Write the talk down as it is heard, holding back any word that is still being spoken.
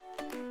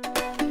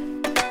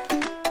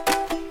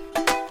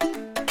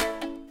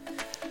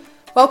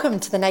Welcome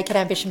to the Naked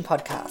Ambition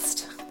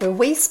podcast, where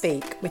we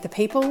speak with the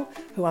people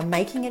who are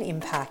making an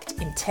impact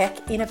in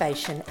tech,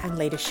 innovation and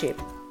leadership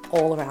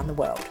all around the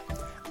world.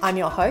 I'm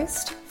your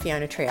host,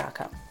 Fiona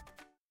Triarca.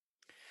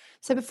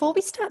 So before we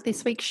start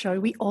this week's show,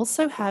 we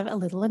also have a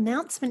little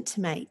announcement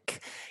to make.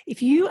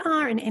 If you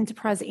are an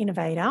enterprise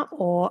innovator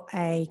or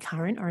a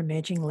current or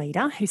emerging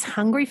leader who's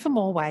hungry for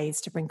more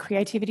ways to bring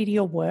creativity to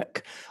your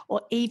work,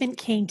 or even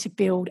keen to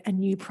build a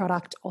new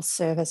product or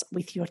service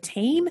with your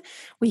team,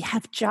 we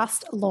have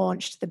just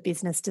launched the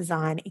Business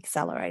Design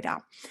Accelerator.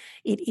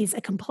 It is a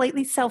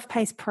completely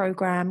self-paced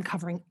program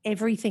covering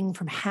everything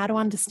from how to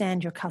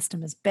understand your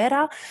customers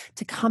better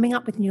to coming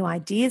up with new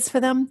ideas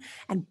for them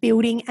and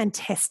building and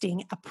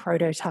testing a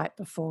prototype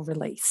before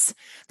release.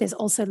 There's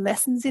also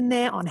lessons in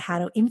there on how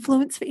to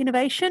influence for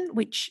innovation,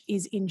 which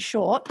is, in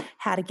short,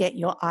 how to get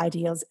your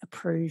ideas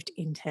approved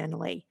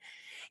internally.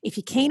 If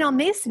you're keen on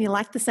this and you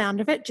like the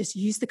sound of it, just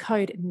use the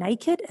code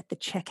NAKED at the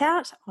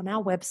checkout on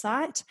our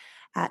website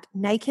at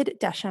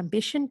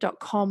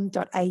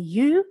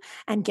naked-ambition.com.au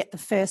and get the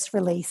first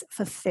release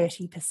for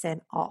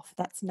 30% off.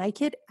 That's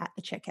naked at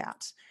the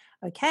checkout.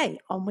 Okay,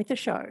 on with the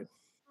show.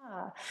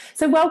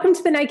 So welcome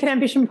to the Naked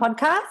Ambition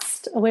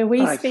podcast, where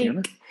we speak.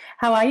 Fiona.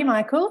 How are you,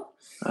 Michael?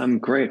 I'm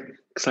great.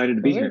 Excited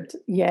to be here.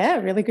 Yeah,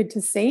 really good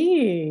to see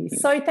you. Yeah.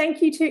 So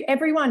thank you to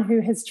everyone who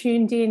has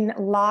tuned in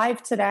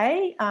live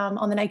today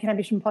on the Naked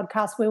Ambition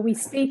podcast, where we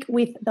speak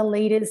with the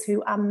leaders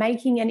who are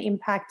making an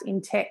impact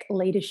in tech,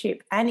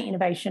 leadership and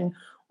innovation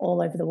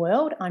all over the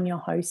world. I'm your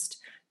host,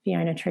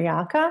 Fiona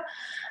Triarca.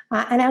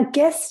 And our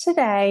guest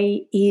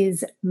today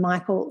is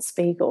Michael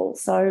Spiegel.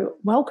 So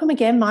welcome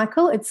again,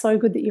 Michael. It's so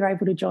good that you're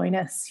able to join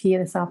us here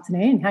this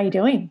afternoon. How are you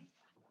doing?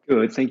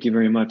 Good. Thank you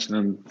very much.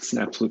 And it's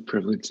an absolute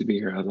privilege to be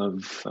here. I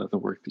love the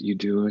work that you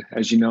do.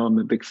 As you know, I'm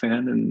a big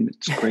fan, and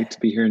it's great to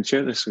be here and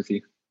share this with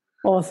you.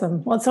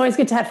 Awesome. Well, it's always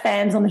good to have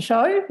fans on the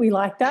show. We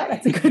like that.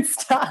 That's a good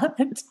start.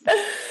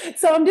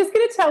 So I'm just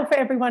going to tell for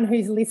everyone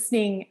who's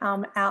listening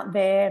out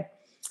there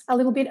a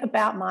little bit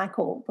about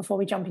Michael before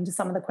we jump into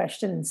some of the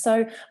questions.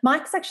 So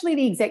Mike's actually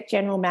the Exec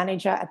General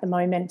Manager at the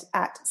moment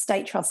at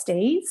State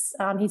Trustees.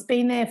 He's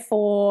been there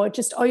for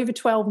just over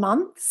 12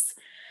 months.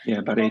 Yeah,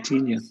 about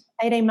 18, yeah.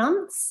 18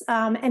 months.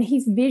 And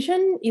his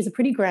vision is a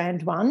pretty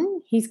grand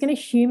one. He's going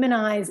to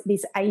humanise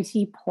this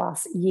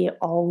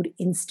 80-plus-year-old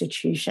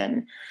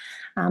institution.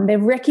 They're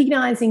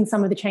recognising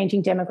some of the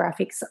changing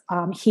demographics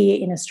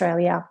here in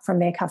Australia from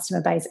their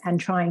customer base and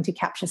trying to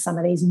capture some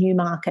of these new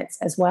markets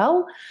as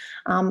well,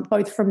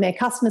 both from their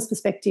customers'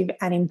 perspective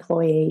and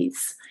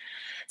employees.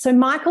 So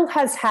Michael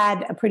has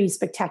had a pretty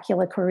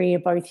spectacular career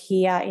both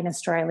here in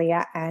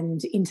Australia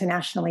and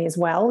internationally as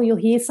well. You'll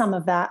hear some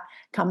of that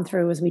come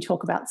through as we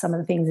talk about some of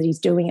the things that he's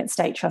doing at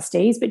State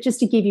Trustees. But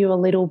just to give you a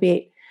little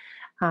bit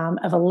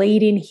of a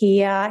lead in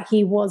here,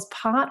 he was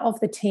part of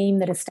the team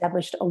that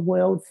established a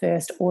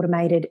world-first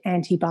automated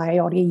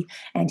antibody,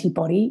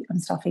 I'm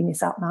stuffing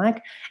this up,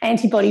 Mike,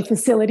 antibody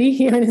facility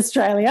here in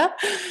Australia.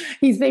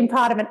 He's been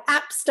part of an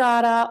app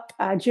startup,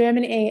 a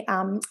German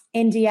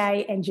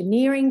NDA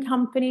engineering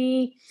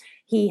company.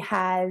 He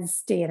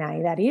has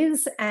DNA, that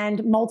is,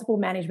 and multiple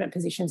management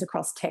positions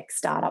across tech,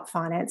 startup,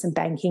 finance and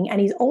banking. And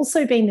he's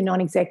also been the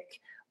non-exec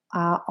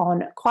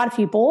on quite a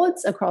few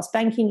boards across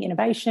banking,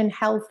 innovation,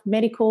 health,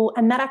 medical,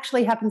 and that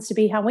actually happens to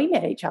be how we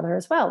met each other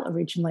as well,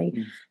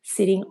 originally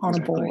sitting on a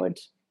board.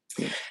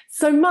 Yeah.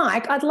 So,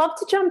 Mike, I'd love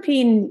to jump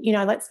in,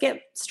 let's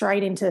get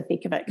straight into the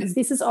thick of it, because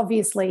this is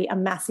obviously a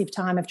massive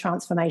time of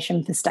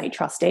transformation for State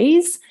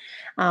Trustees.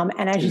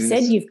 And as you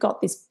said, you've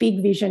got this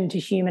big vision to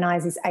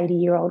humanise this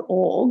 80-year-old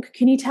org.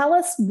 Can you tell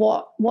us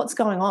what's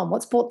going on?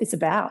 What's brought this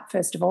about,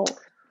 first of all?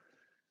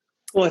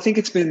 Well, I think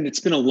it's been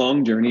a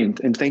long journey,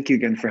 and thank you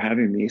again for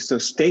having me. So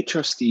State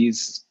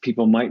Trustees,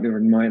 people might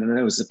remind, and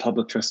I was a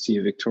public trustee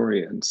of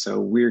Victoria, and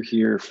so we're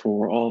here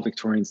for all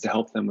Victorians to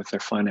help them with their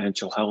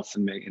financial health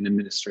and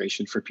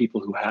administration for people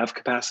who have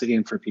capacity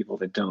and for people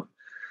that don't.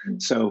 Mm-hmm.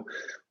 So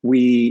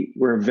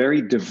we're a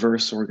very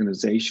diverse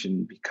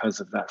organization because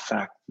of that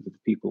fact, of the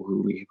people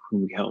who we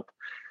help.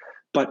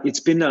 But it's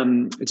been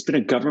a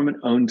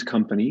government-owned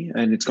company,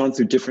 and it's gone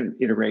through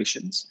different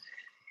iterations.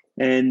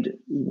 And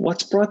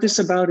what's brought this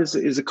about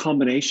is a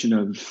combination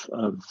of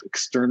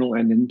external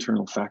and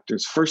internal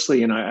factors.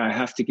 Firstly, and I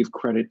have to give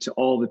credit to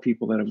all the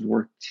people that have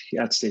worked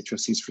at State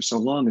Trustees for so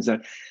long, is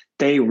that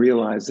they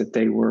realized that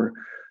they were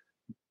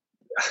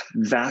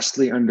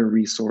vastly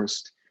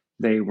under-resourced.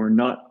 They were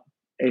not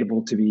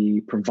able to be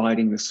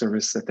providing the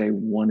service that they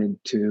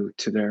wanted to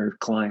their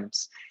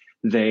clients.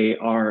 They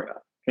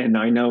are, and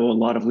I know a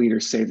lot of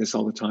leaders say this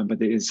all the time,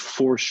 but it is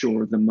for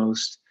sure the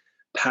most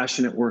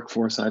passionate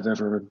workforce I've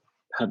ever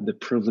had the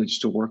privilege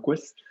to work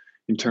with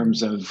in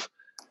terms of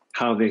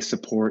how they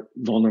support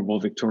vulnerable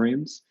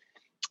Victorians.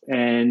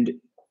 And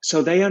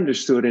so they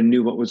understood and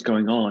knew what was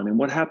going on. And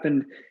what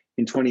happened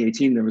in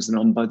 2018, there was an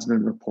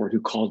ombudsman report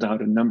who called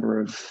out a number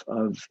of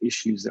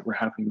issues that were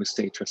happening with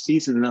State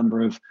Trustees and a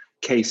number of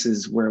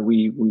cases where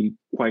we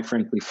quite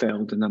frankly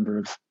failed a number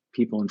of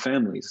people and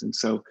families. And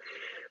so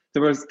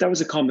that was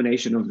a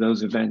combination of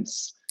those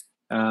events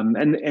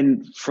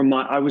And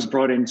I was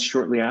brought in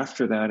shortly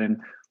after that, and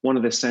one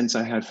of the sense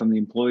I had from the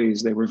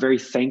employees, they were very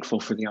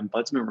thankful for the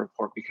ombudsman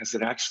report because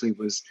it actually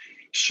was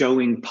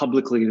showing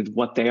publicly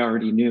what they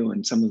already knew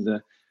and some of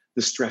the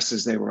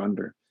stresses they were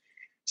under.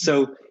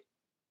 So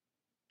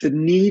the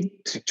need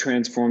to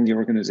transform the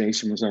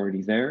organization was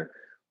already there.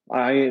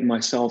 I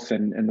myself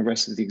and the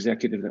rest of the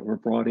executive that were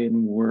brought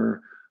in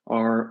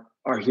are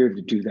here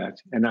to do that.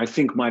 And I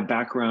think my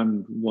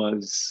background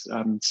was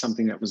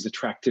something that was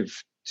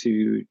attractive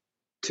to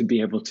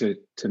be able to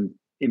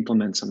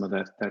implement some of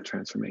that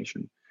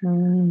transformation.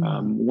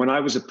 When I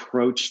was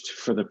approached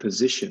for the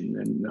position,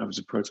 and I was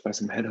approached by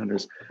some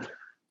headhunters,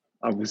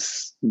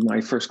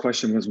 my first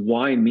question was,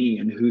 why me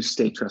and who's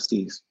state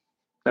trustees?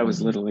 That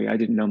was literally, I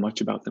didn't know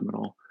much about them at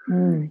all.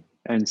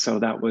 And so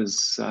that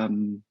was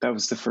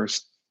the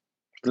first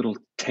little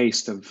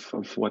taste of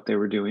what they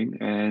were doing.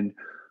 And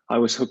I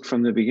was hooked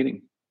from the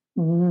beginning.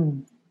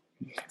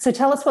 So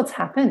tell us what's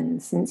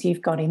happened since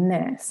you've got in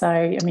there. So,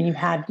 I mean,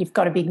 you've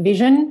got a big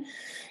vision.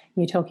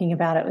 You're talking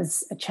about it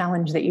was a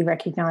challenge that you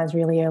recognized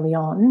really early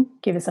on.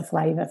 Give us a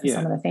flavor for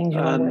some of the things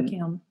you're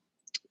working on.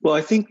 Well,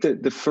 I think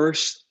that the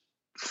first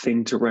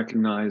thing to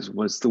recognize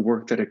was the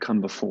work that had come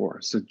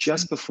before. So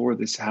just before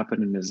this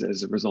happened, and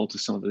as a result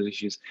of some of the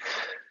issues,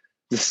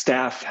 the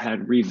staff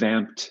had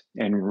revamped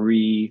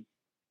and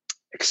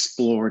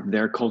explored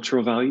their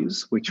cultural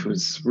values, which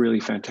was really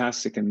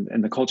fantastic.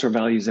 And the cultural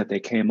values that they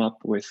came up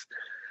with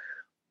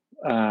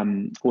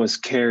was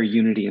care,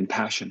 unity, and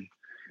passion.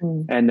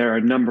 And there are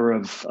a number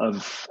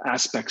of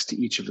aspects to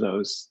each of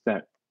those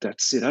that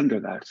sit under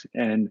that.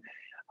 And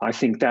I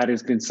think that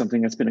has been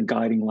something that's been a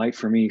guiding light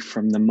for me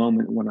from the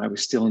moment when I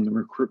was still in the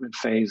recruitment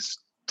phase,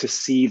 to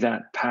see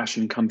that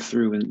passion come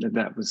through. And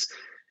that was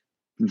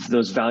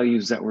those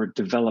values that were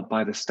developed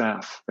by the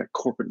staff, that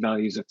corporate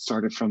values that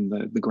started from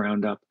the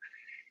ground up.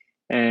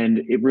 And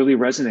it really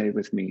resonated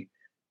with me.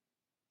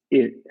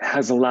 It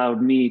has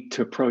allowed me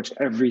to approach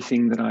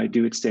everything that I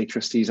do at State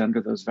Trustees under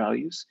those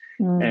values.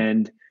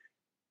 And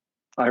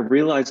I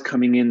realized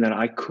coming in that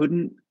I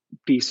couldn't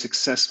be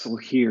successful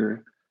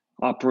here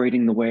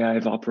operating the way I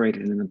have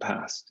operated in the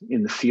past,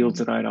 in the fields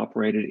that I'd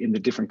operated, in the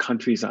different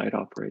countries I had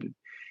operated.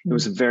 It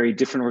was a very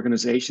different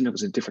organization. It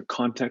was a different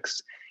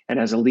context. And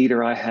as a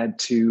leader, I had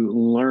to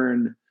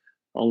learn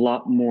a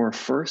lot more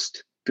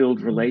first,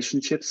 build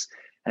relationships,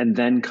 and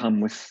then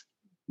come with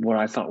what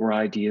I thought were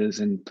ideas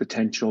and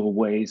potential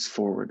ways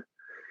forward.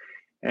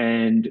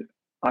 And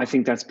I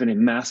think that's been a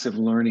massive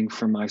learning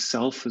for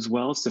myself as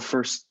well. It's the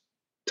first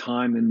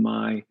time in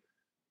my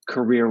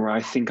career where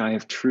I think I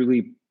have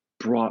truly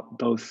brought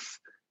both,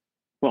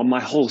 well, my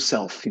whole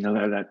self,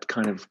 that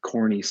kind of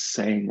corny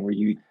saying where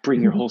you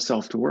bring your whole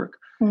self to work.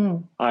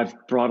 I've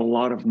brought a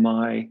lot of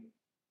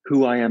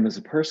who I am as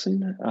a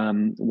person,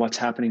 what's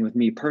happening with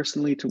me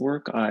personally to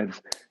work.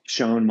 I've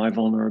shown my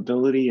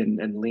vulnerability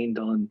and leaned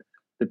on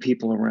the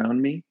people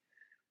around me,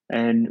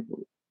 and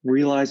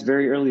realized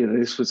very early that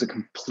this was a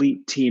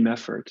complete team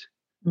effort.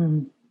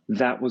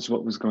 That was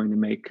what was going to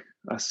make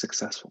us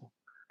successful.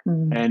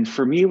 And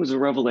for me, it was a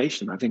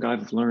revelation. I think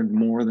I've learned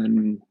more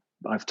than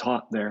I've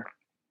taught there.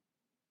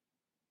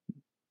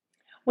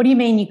 What do you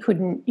mean you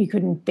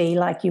couldn't be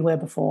like you were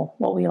before?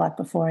 What were you like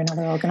before in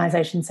other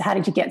organizations? How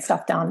did you get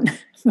stuff done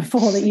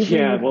before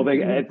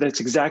that? That's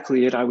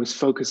exactly it. I was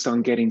focused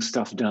on getting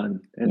stuff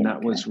done, and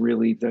that was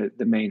really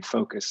the main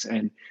focus.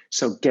 And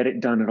so get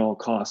it done at all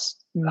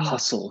costs,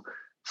 hustle,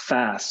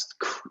 fast,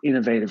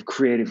 innovative,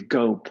 creative,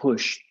 go,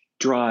 push,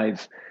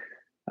 drive.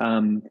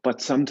 But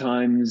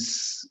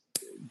sometimes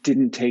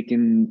didn't take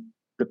in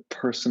the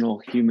personal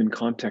human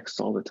context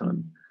all the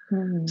time.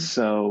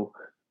 So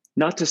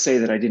not to say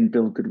that I didn't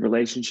build good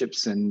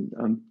relationships and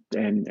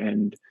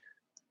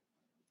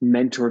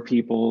mentor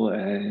people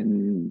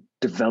and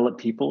develop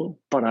people,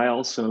 but I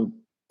also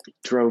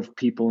drove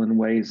people in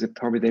ways that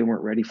probably they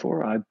weren't ready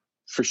for. I,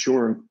 for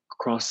sure,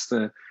 across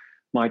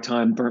my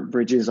time, burnt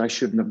bridges I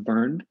shouldn't have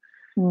burned,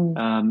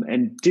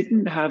 and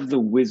didn't have the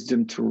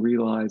wisdom to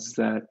realize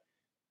that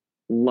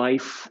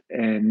life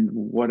and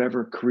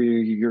whatever career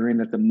you're in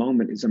at the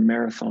moment is a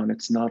marathon.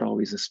 It's not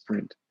always a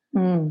sprint.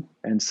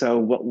 And so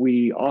what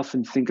we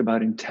often think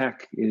about in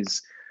tech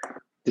is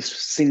this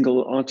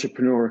single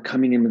entrepreneur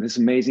coming in with this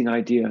amazing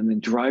idea and then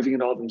driving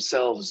it all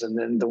themselves, and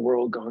then the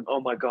world going, oh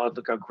my God,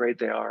 look how great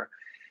they are,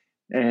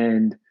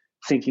 and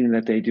thinking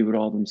that they do it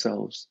all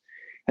themselves.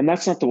 And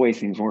that's not the way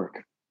things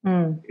work.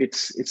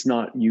 It's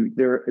not you.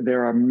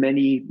 There are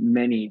many,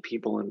 many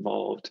people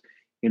involved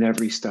in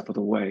every step of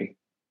the way.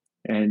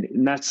 And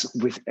that's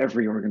with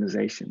every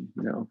organization.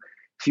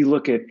 If you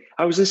look at,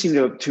 I was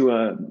listening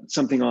to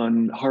something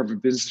on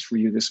Harvard Business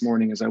Review this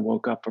morning as I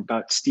woke up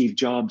about Steve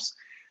Jobs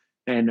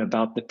and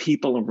about the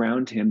people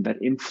around him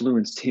that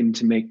influenced him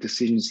to make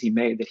decisions he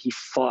made, that he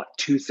fought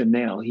tooth and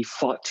nail. He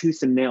fought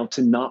tooth and nail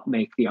to not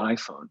make the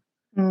iPhone.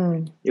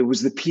 It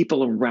was the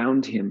people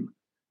around him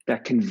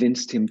that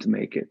convinced him to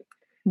make it.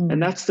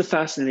 And that's the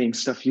fascinating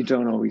stuff you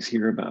don't always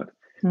hear about.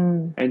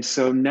 And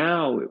so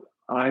now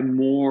I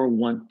more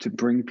want to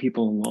bring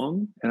people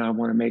along, and I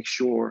want to make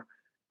sure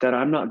that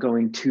I'm not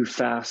going too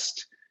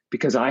fast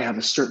because I have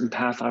a certain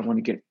path I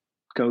want to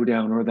go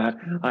down, or that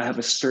I have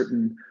a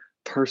certain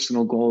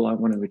personal goal I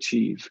want to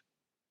achieve.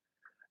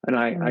 And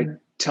I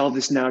tell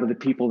this now to the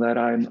people that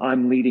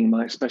I'm leading,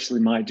 especially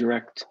my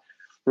direct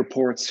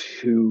reports,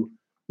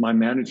 my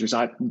managers.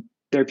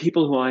 They're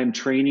people who I am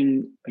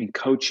training and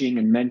coaching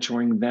and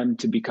mentoring them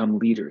to become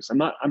leaders. I'm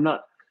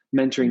not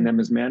mentoring them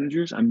as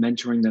managers. I'm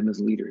mentoring them as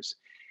leaders.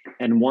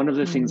 And one of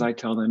the things I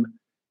tell them,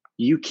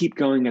 you keep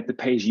going at the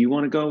pace you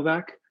want to go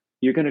back,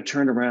 you're going to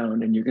turn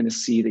around and you're going to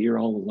see that you're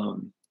all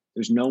alone.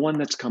 There's no one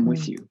that's come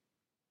with you.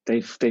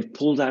 They've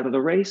pulled out of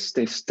the race.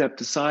 They've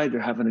stepped aside.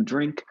 They're having a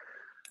drink.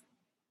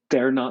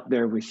 They're not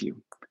there with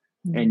you.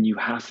 And you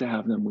have to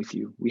have them with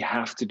you. We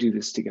have to do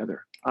this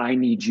together. I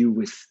need you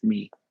with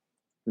me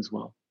as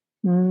well.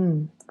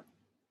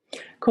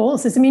 Cool.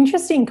 So some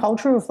interesting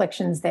cultural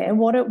reflections there.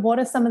 What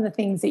are some of the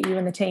things that you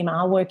and the team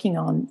are working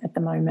on at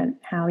the moment?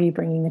 How are you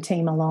bringing the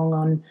team along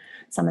on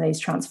some of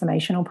these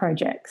transformational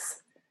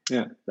projects?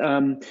 Yeah.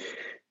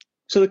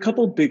 So a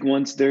couple of big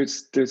ones.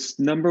 There's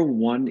number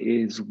one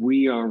is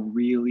we are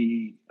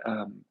really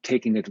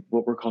taking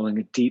what we're calling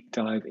a deep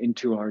dive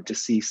into our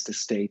deceased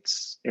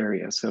estates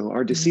area. So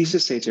our deceased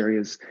estates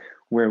areas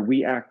where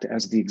we act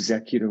as the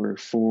executor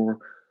for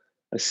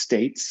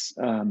estates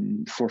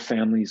for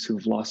families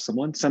who've lost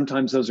someone.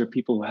 Sometimes those are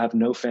people who have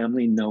no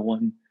family, no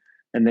one,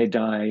 and they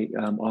die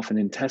often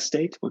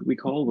intestate, what we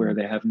call, where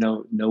they have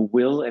no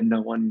will and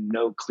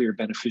no clear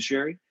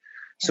beneficiary.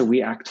 So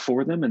we act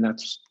for them, and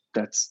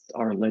that's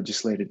our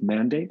legislated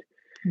mandate.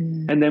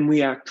 And then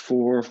we act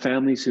for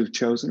families who've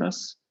chosen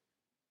us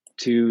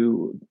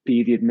to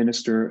be the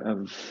administrator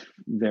of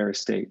their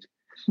estate.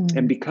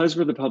 And because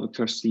we're the public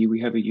trustee,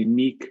 we have a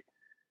unique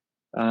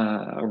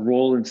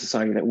role in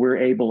society that we're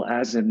able,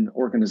 as an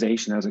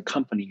organization, as a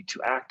company, to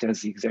act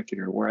as the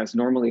executor, whereas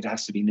normally it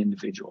has to be an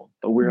individual,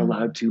 but we're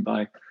allowed to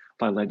by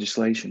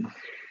legislation.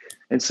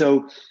 And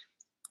so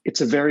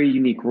it's a very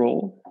unique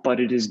role, but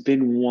it has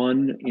been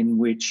one in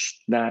which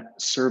that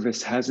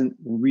service hasn't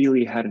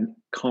really had a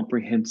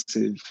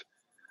comprehensive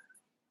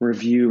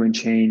review and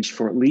change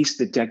for at least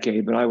a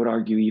decade, but I would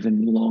argue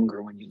even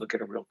longer when you look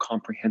at a real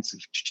comprehensive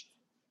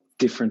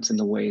difference in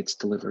the way it's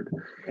delivered.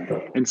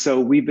 And so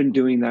we've been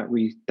doing that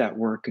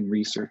work and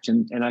research.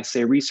 And I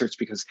say research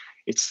because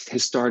it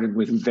has started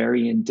with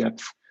very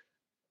in-depth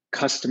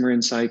customer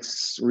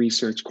insights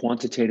research,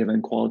 quantitative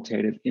and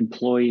qualitative,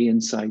 employee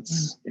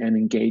insights and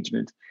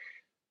engagement,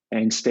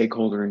 and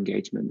stakeholder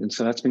engagement. And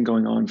so that's been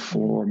going on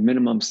for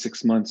minimum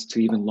 6 months to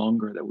even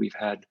longer that we've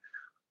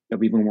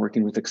been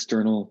working with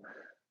external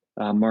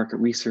market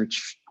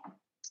research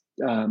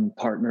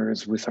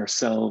partners, with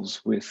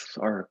ourselves,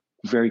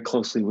 very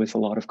closely with a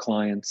lot of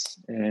clients,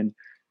 and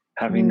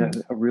having a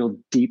real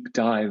deep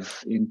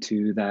dive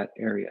into that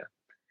area.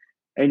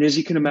 And as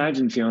you can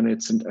imagine, Fiona,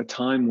 it's a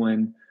time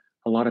when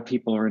a lot of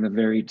people are in a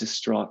very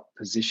distraught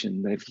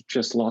position. They've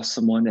just lost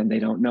someone and they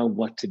don't know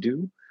what to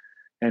do.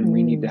 And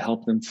we need to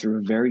help them through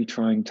a very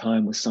trying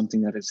time with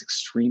something that is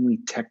extremely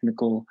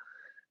technical,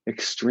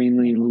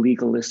 extremely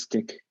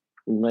legalistic,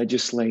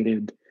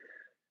 legislated,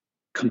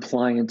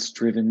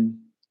 compliance-driven.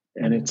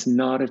 And it's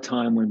not a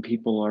time when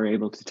people are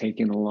able to take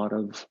in a lot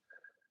of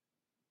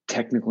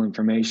technical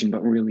information,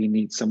 but really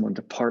need someone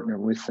to partner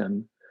with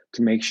them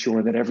to make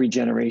sure that every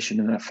generation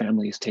in that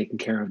family is taken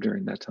care of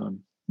during that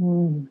time.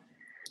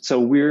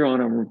 So we're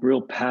on a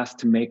real path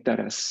to make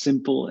that as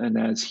simple and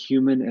as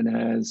human and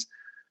as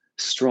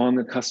strong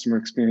a customer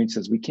experience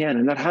as we can.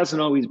 And that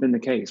hasn't always been the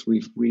case.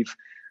 We've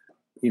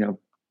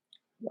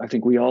I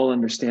think we all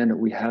understand that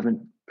we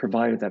haven't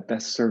provided that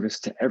best service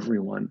to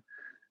everyone.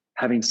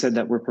 Having said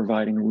that, we're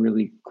providing a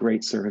really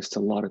great service to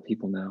a lot of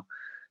people now.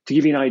 To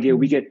give you an idea,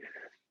 we get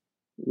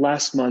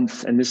last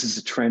month, and this is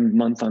a trend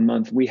month on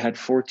month, we had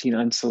 14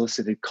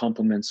 unsolicited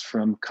compliments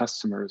from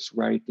customers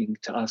writing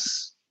to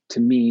us, to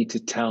me, to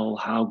tell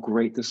how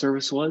great the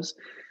service was.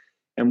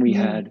 And we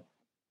had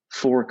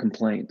 4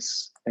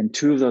 complaints, and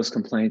 2 of those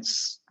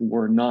complaints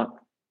were not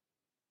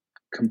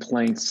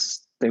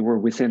complaints. They were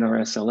within our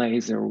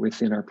SLAs, they were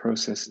within our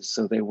processes.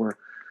 So they were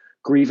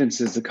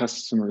grievances the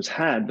customers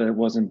had, but it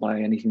wasn't by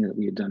anything that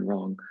we had done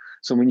wrong.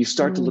 So when you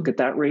start to look at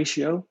that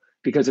ratio,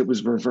 because it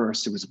was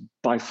reversed, it was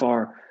by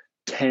far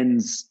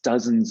tens,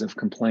 dozens of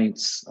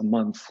complaints a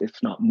month, if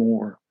not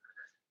more.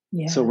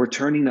 So we're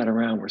turning that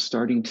around. We're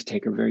starting to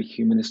take a very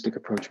humanistic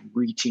approach,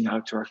 reaching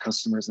out to our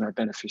customers and our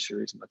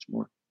beneficiaries much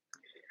more.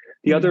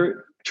 The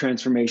other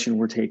transformation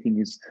we're taking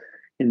is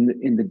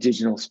in the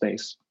digital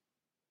space.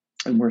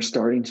 And we're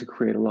starting to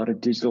create a lot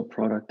of digital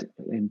product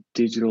and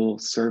digital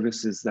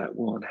services that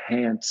will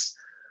enhance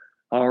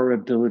our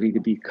ability to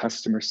be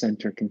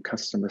customer-centric and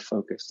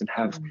customer-focused, and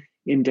have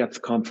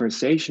in-depth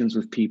conversations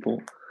with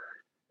people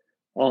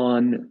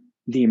on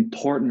the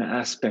important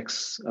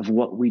aspects of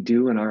what we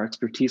do and our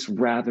expertise,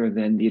 rather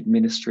than the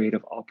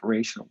administrative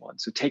operational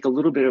ones. So take a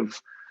little bit of,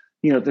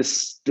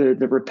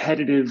 the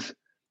repetitive,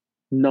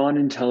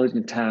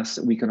 non-intelligent tasks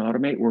that we can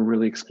automate. We're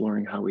really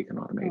exploring how we can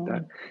automate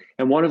that.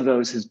 And one of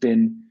those has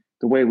been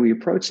the way we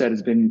approach that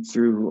has been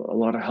through a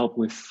lot of help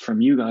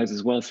from you guys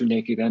as well through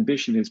Naked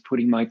Ambition, is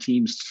putting my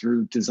teams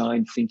through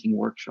design thinking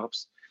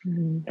workshops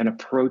and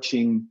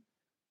approaching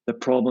the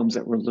problems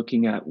that we're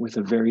looking at with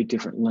a very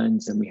different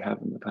lens than we have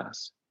in the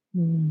past.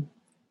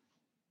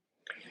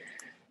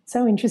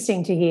 So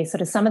interesting to hear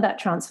sort of some of that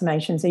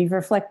transformation. So you've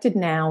reflected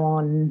now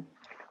on,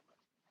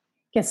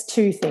 I guess,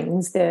 two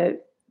things: the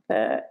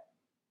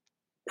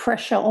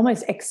pressure,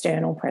 almost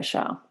external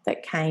pressure,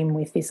 that came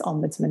with this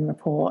Ombudsman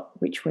report,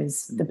 which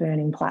was the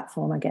burning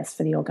platform, I guess,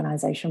 for the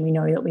organisation. We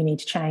know that we need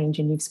to change,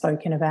 and you've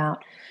spoken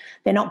about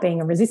there not being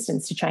a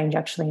resistance to change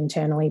actually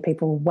internally.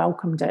 People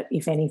welcomed it,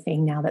 if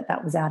anything, now that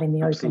that was out in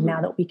the open,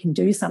 now that we can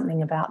do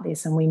something about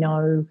this and we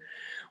know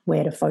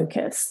where to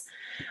focus.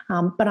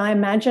 But I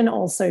imagine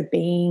also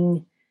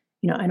being,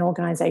 an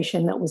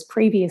organisation that was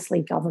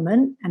previously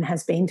government and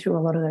has been through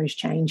a lot of those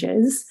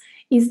changes,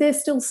 is there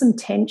still some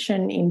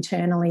tension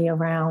internally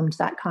around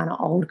that kind of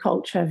old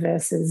culture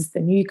versus the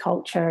new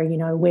culture,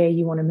 where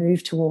you want to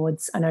move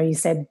towards? I know you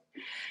said,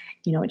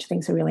 which I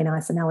think is a really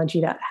nice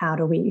analogy, that how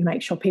do we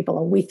make sure people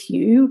are with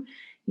you,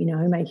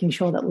 making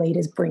sure that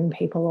leaders bring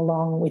people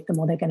along with them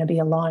or they're going to be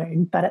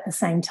alone. But at the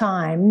same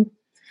time,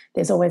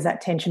 there's always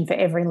that tension for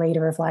every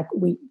leader of like,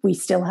 we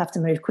still have to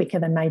move quicker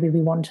than maybe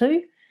we want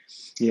to.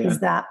 Yeah. Is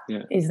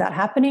that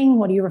happening?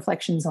 What are your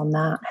reflections on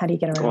that? How do you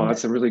get around it?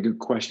 That's a really good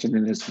question,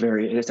 and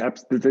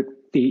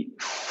the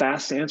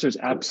fast answer is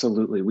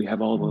absolutely. We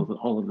have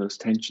all of those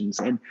tensions,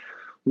 and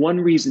one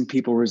reason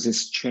people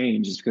resist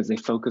change is because they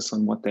focus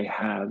on what they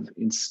have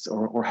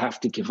or have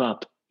to give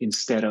up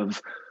instead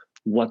of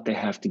what they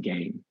have to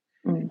gain.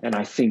 And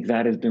I think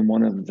that has been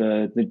one of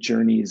the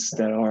journeys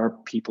that our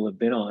people have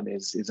been on,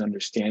 is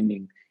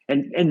understanding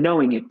and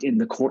knowing it in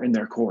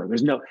their core.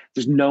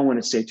 There's no one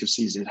at State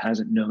Trustees that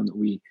hasn't known that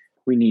we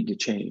need to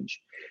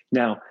change.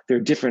 Now, there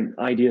are different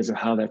ideas of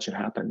how that should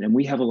happen, and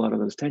we have a lot of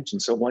those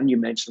tensions. So one you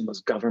mentioned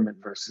was government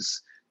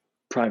versus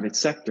private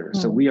sector.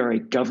 So we are a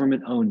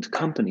government-owned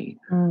company,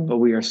 but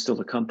we are still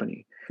a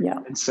company. Yeah.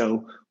 And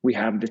so we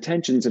have the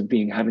tensions of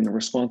having a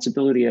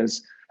responsibility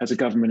as a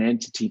government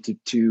entity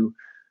to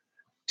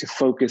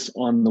focus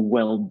on the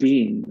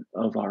well-being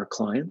of our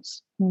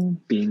clients,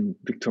 being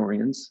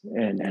Victorians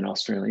and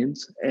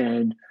Australians.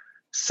 And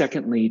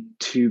secondly,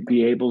 to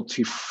be able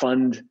to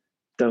fund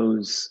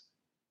those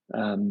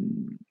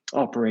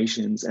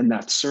operations and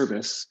that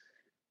service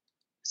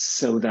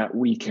so that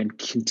we can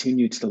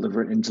continue to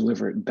deliver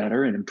it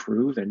better and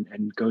improve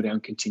and go down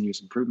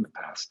continuous improvement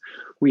paths.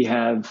 We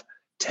have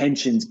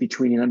tensions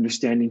between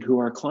understanding who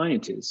our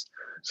client is.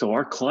 So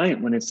our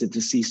client, when it's a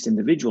deceased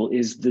individual,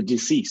 is the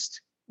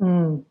deceased.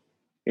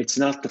 It's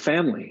not the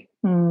family.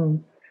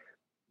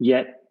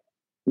 Yet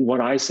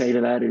what I say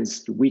to that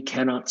is, we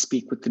cannot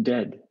speak with the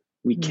dead.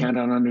 We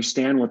cannot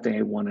understand what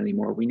they want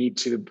anymore. We need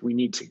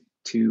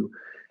to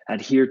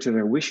adhere to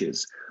their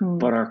wishes.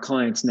 But our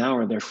clients now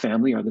are their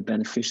family, are the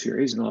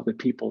beneficiaries, and all the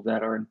people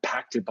that are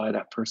impacted by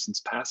that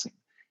person's passing.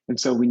 And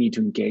so we need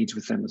to engage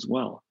with them as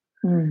well.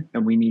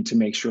 And we need to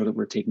make sure that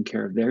we're taking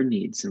care of their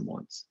needs and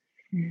wants.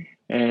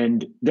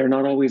 And they're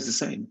not always the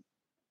same.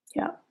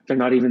 Yeah. They're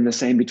not even the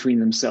same between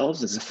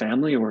themselves as a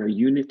family or a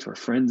unit or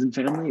friends and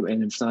family.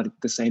 And it's not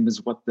the same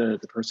as what the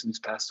person who's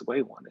passed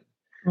away wanted.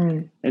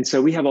 And so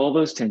we have all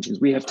those tensions.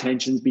 We have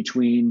tensions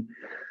between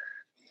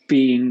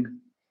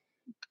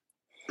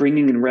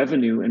bringing in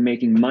revenue and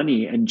making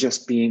money and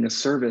just being a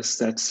service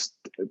that's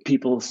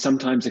people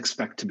sometimes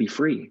expect to be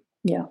free.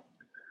 Yeah.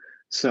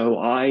 So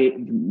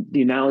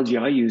the analogy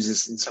I use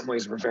is, in some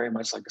ways, we're very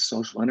much like a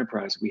social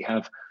enterprise. We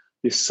have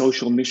this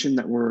social mission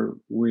that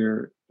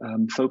we're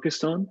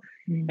focused on,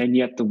 and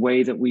yet the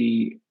way that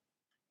we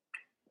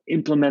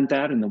implement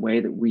that and the way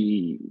that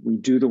we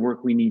do the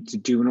work we need to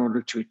do in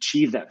order to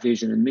achieve that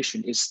vision and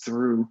mission is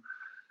through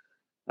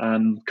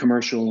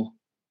commercial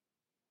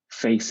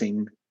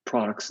facing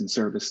products and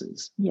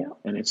services. Yeah.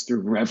 And it's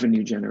through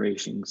revenue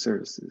generation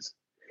services.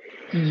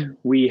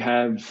 We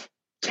have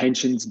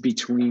tensions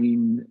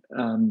between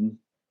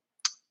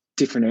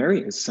different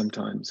areas.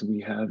 Sometimes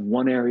we have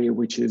one area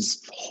which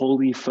is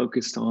wholly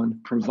focused on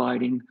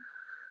providing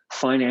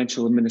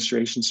financial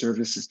administration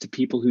services to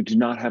people who do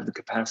not have the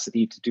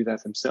capacity to do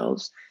that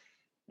themselves,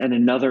 and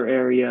another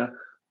area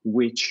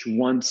which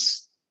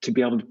wants to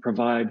be able to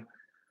provide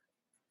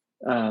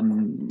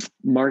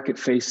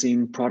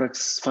market-facing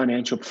products,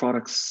 financial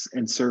products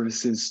and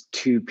services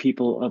to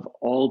people of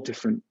all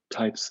different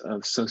types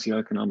of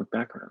socioeconomic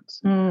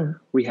backgrounds.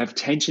 We have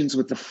tensions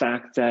with the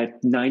fact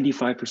that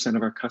 95%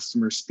 of our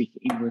customers speak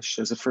English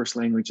as a first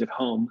language at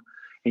home,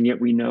 and yet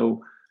we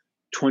know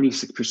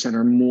 26%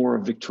 or more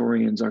of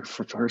Victorians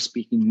are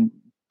speaking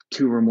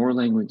 2 or more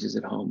languages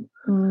at home.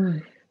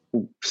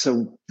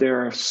 So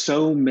there are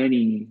so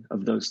many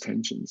of those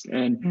tensions.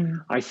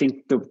 And I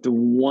think the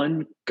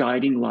one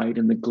guiding light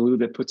and the glue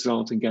that puts it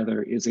all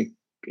together is a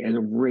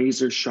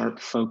razor sharp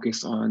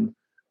focus on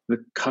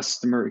the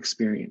customer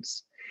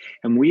experience.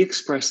 And we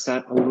express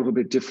that a little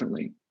bit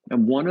differently.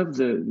 And one of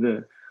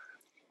the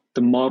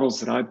models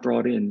that I've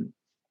brought in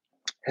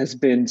has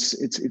been,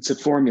 it's a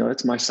formula.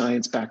 It's my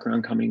science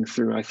background coming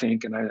through, I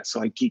think. And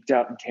so I geeked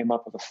out and came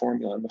up with a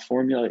formula. And the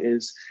formula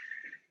is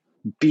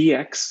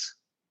BX,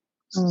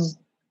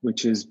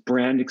 which is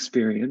brand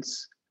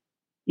experience,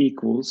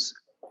 equals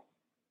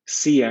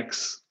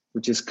CX,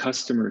 which is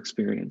customer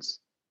experience,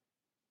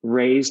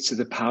 raised to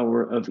the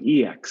power of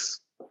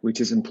EX,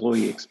 which is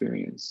employee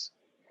experience.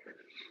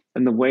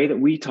 And the way that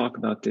we talk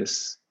about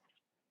this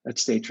at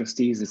State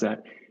Trustees is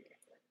that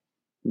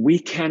we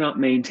cannot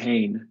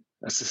maintain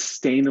a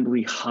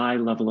sustainably high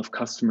level of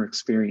customer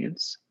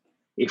experience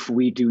if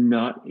we do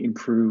not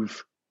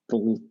improve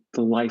the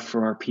life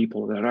for our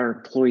people, that our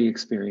employee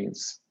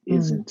experience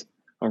isn't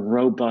a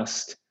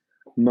robust,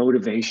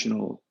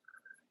 motivational,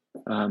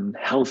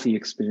 healthy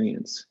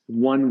experience,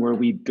 one where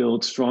we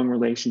build strong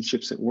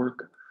relationships at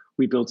work,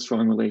 we build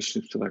strong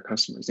relationships with our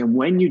customers. And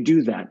when you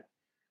do that,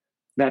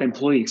 that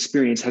employee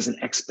experience has an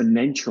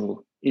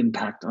exponential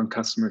impact on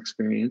customer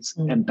experience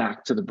and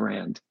back to the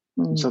brand.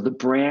 So the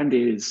brand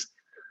is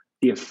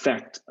the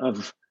effect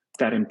of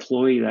that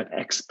employee, that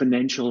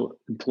exponential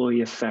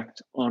employee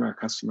effect on our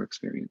customer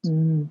experience.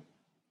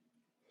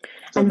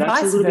 So and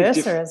vice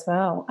versa as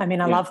well. I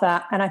mean, I love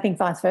that. And I think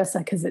vice versa,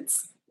 because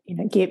it's,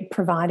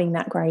 providing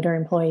that greater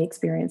employee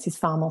experience is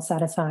far more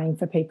satisfying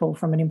for people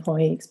from an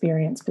employee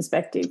experience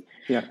perspective.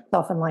 Yeah. It's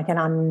often like an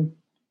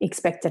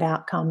unexpected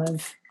outcome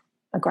of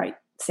a great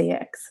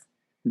CX.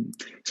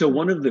 So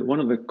one of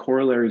the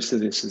corollaries to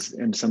this is,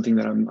 and something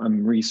that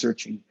I'm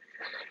researching,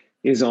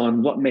 is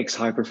on what makes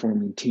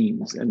high-performing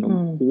teams. And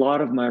a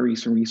lot of my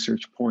recent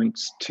research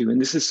points to,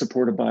 and this is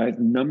supported by a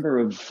number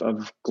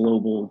of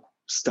global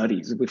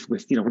studies with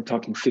we're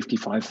talking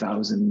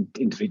 55,000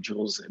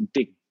 individuals and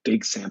big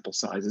sample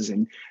sizes,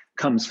 and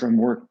comes from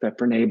work that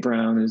Brene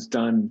Brown has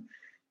done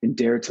in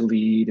Dare to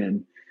Lead,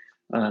 and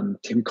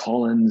Tim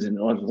Collins, and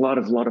a lot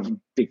of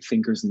big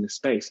thinkers in this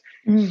space.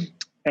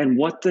 And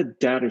what the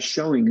data is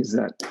showing is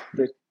that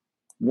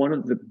one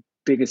of the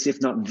biggest,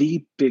 if not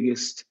the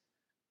biggest,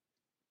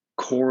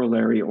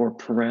 corollary or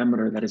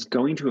parameter that is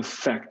going to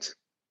affect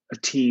a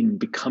team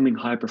becoming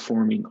high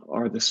performing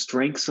are the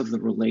strengths of the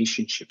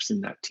relationships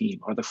in that team,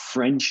 are the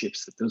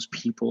friendships that those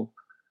people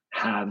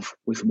have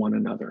with one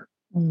another.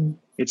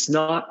 It's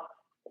not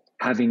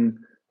having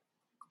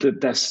the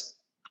best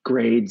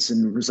grades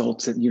and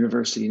results at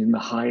university and the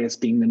highest,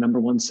 being the number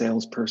one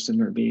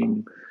salesperson or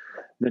being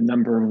the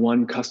number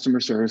one customer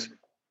service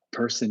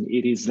person.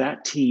 It is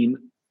that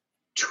team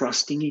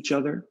trusting each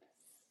other,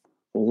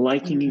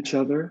 liking each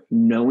other,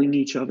 knowing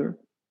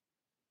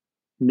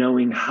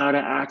how to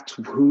act,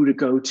 who to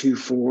go to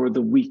for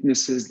the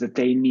weaknesses that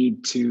they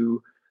need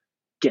to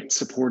get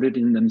supported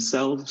in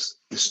themselves,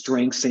 the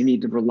strengths they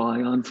need to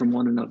rely on from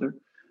one another.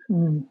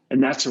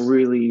 And that's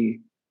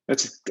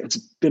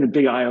been a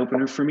big eye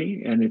opener for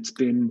me. And it's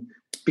been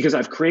because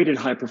I've created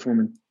high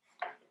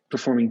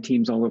performing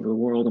teams all over the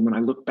world. And when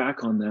I look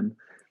back on them,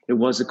 it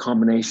was a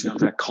combination of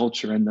that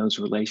culture and those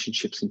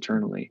relationships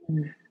internally.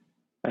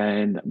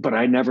 But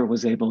I never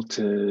was able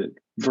to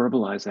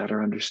verbalize that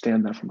or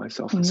understand that for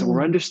myself. And so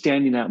we're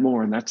understanding that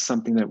more. And that's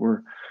something that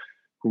we're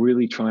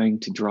really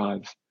trying to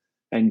drive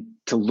and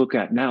to look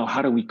at now.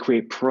 How do we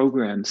create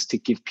programs to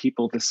give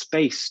people the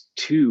space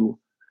to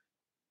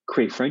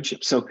create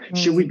friendships? So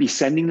should we be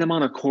sending them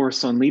on a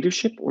course on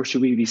leadership, or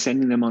should we be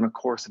sending them on a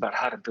course about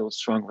how to build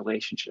strong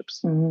relationships?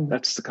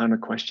 That's the kind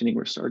of questioning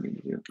we're starting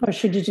to do. Or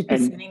should you just be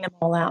sending them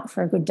all out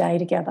for a good day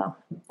together?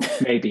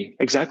 Maybe.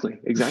 Exactly.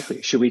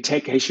 Should we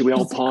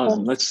all pause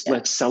and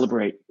let's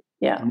celebrate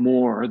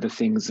more the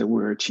things that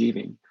we're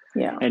achieving?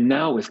 Yeah. And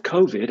now with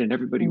COVID and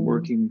everybody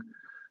working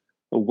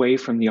away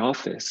from the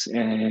office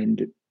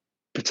and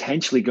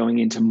potentially going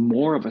into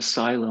more of a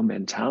silo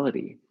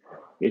mentality,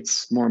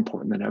 it's more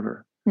important than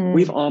ever.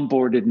 We've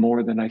onboarded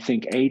more than, I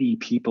think, 80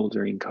 people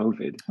during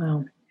COVID.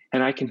 Wow.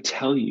 And I can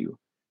tell you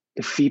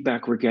the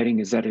feedback we're getting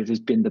is that it has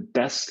been the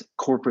best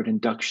corporate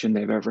induction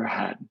they've ever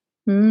had.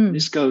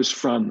 This goes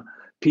from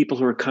people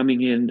who are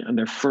coming in on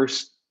their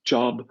first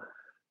job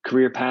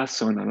career path,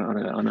 so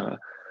on a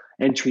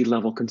entry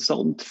level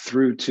consultant,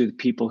 through to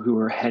people who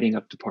are heading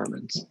up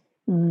departments.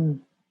 And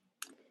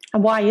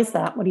why is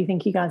that? What do you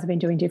think you guys have been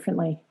doing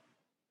differently?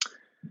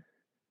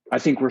 I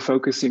think we're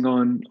focusing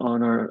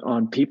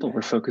on people.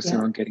 We're focusing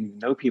on getting to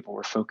know people.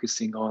 We're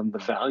focusing on the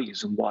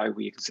values and why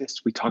we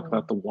exist. We talk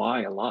about the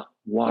why a lot.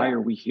 Why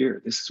are we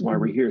here? This is why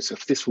we're here. So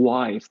if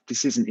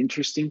this isn't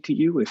interesting to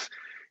you, if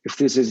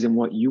this isn't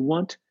what you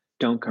want,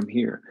 don't come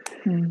here.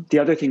 The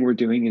other thing we're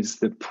doing is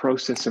the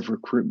process of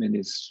recruitment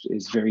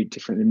is very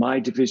different. In my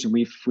division,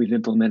 we've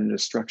implemented a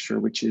structure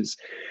which is,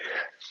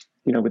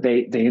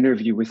 they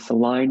interview with the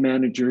line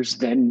managers,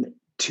 then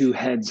two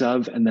heads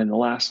of, and then the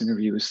last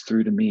interview is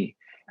through to me.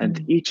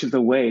 And each of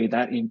the way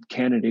that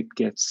candidate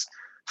gets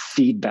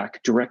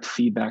direct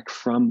feedback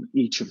from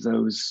each of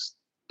those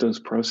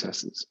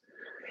processes.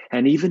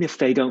 And even if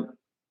they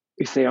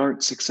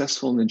aren't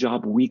successful in the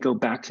job, we go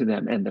back to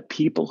them, and the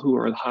people who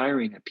are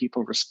hiring and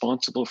people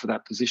responsible for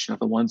that position are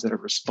the ones that are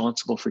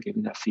responsible for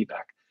giving that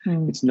feedback.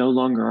 It's no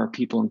longer our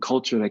people and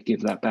culture that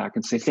give that back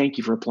and say, thank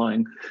you for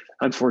applying.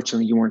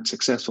 Unfortunately, you weren't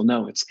successful.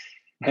 No, it's,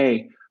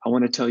 hey, I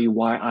want to tell you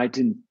why I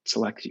didn't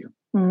select you.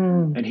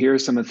 And here are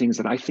some of the things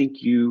that I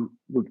think you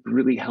would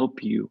really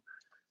help you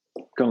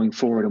going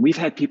forward. And we've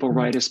had people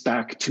write us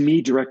back to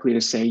me directly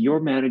to say, your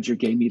manager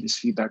gave me this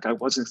feedback. I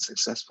wasn't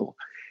successful.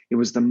 It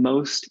was the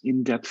most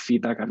in-depth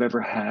feedback I've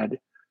ever had.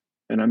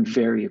 And I'm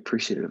very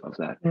appreciative of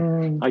that.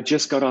 I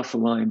just got off the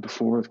line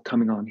before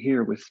coming on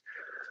here with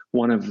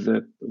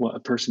a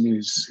person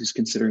who's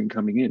considering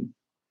coming in.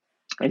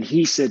 And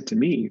he said to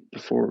me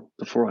before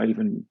I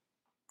even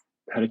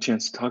had a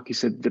chance to talk, he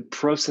said, the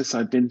process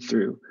I've been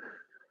through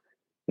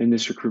in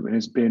this recruitment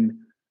has been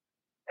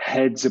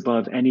heads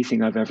above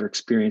anything I've ever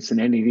experienced in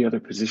any of the other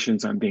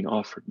positions I'm being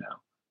offered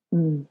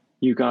now.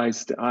 You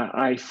guys,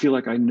 I feel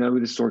like I know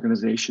this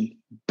organization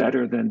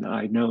better than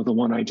I know the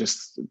one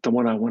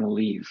I want to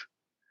leave.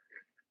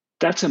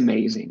 That's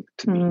amazing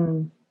to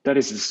me. That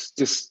is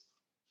just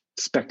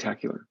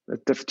spectacular.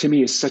 That to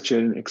me is such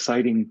an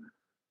exciting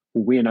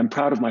win. I'm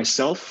proud of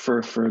myself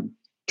for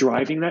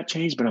driving that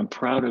change, but I'm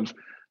proud of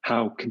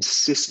how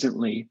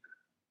consistently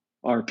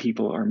our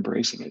people are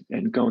embracing it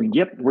and going,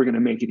 yep, we're going to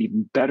make it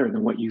even better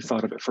than what you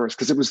thought of at first.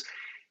 Because it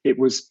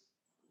was,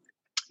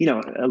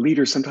 a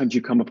leader, sometimes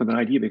you come up with an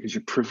idea because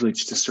you're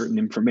privileged to certain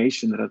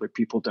information that other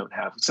people don't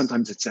have.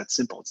 Sometimes it's that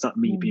simple. It's not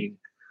me being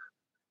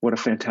what a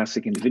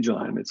fantastic individual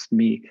I am. It's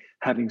me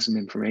having some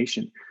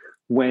information.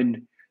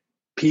 When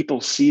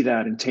people see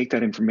that and take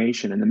that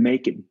information and then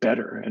make it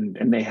better, and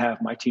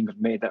my team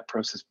have made that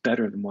process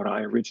better than what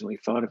I originally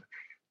thought of,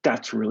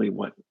 that's really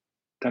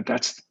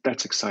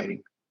that's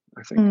exciting,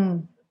 I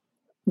think.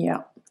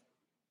 Yeah.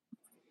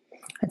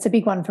 It's a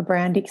big one for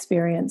brand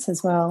experience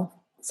as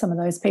well. Some of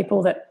those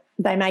people that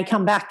they may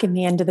come back in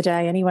the end of the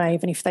day anyway,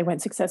 even if they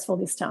weren't successful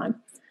this time.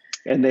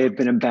 And they have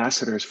been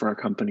ambassadors for our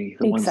company,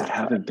 the ones that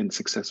haven't been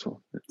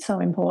successful. So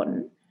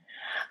important.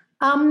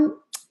 I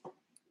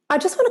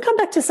just want to come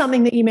back to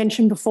something that you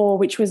mentioned before,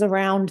 which was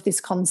around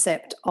this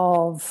concept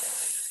of,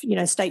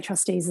 state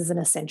trustees as an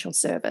essential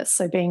service.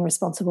 So being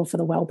responsible for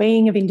the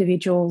well-being of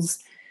individuals.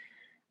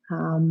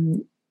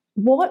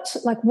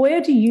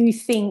 Where do you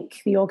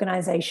think the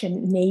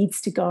organisation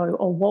needs to go,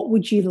 or what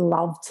would you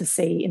love to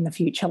see in the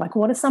future? Like,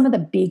 what are some of the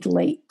big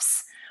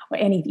leaps, or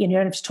any, you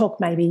don't have to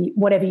talk, maybe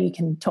whatever you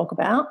can talk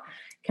about,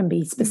 can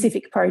be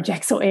specific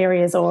projects or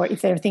areas, or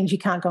if there are things you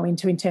can't go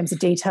into in terms of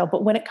detail.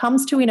 But when it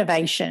comes to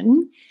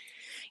innovation,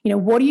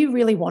 what do you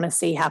really want to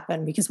see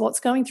happen? Because what's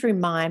going through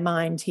my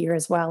mind here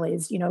as well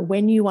is,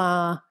 when you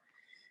are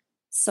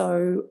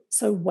so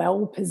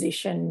well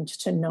positioned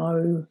to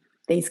know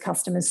these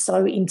customers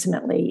so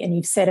intimately, and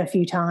you've said a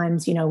few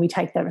times, we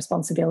take that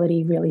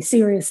responsibility really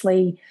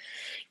seriously,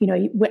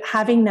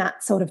 having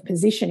that sort of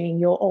positioning,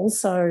 you're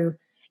also,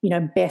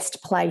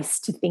 best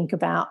placed to think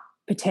about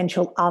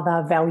potential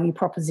other value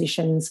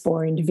propositions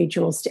for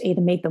individuals to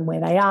either meet them where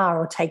they are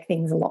or take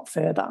things a lot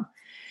further.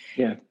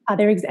 Yeah. Are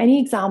there any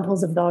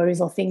examples of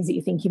those, or things that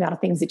you're thinking about, or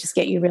things that just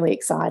get you really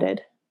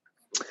excited?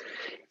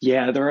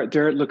 Yeah, there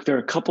are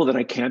a couple that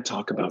I can't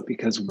talk about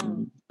because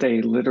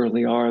they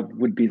literally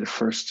would be the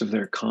first of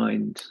their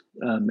kind,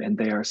 and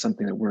they are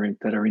something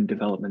that are in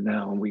development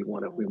now, and we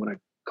want to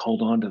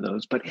hold on to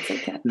those. But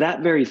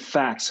that very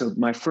fact. So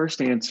my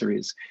first answer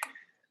is,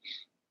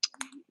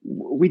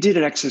 we did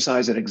an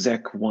exercise at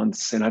Exec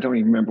once, and I don't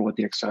even remember what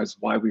the exercise,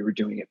 why we were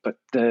doing it, but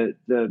the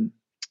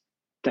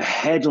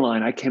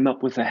headline, I came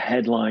up with a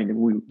headline,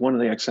 and one of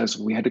the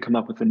exercises, we had to come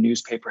up with a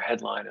newspaper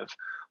headline of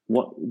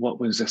what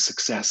was a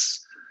success.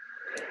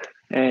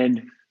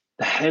 And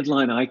the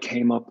headline I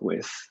came up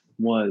with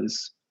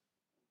was,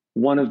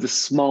 one of the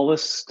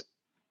smallest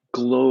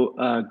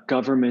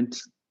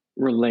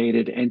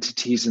government-related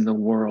entities in the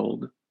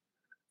world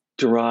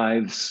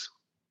has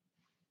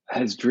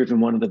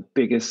driven one of the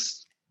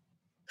biggest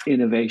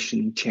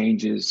innovation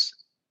changes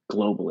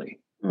globally.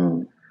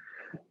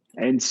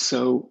 And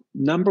so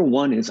number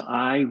one is,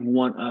 I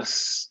want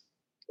us,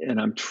 and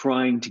I'm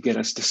trying to get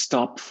us to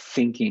stop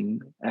thinking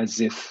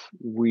as if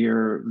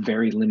we're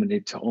very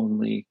limited to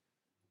only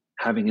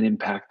having an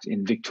impact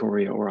in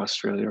Victoria or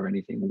Australia or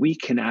anything. We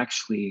can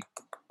actually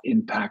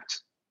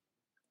impact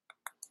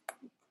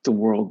the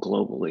world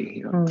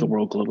globally. The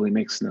world globally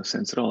makes no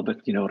sense at all,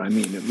 but you know what I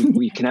mean.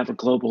 We can have a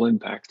global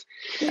impact.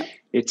 Yeah.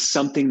 It's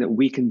something that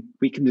we can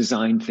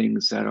design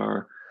things that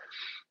are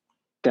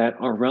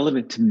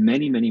relevant to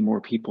many, many more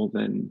people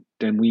than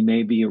we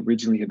maybe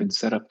originally have been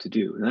set up to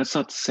do. And that's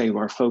not to say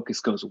our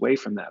focus goes away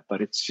from that, but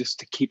it's just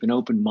to keep an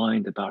open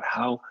mind about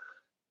how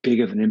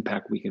big of an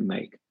impact we can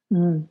make.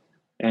 And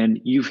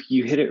you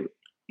hit it,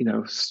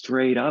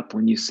 straight up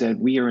when you said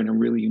we are in a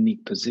really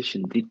unique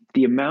position.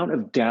 The amount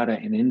of data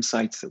and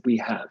insights that we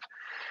have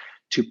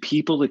to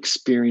people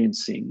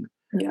experiencing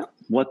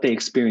what they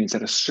experience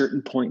at a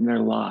certain point in their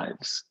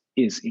lives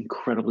is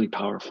incredibly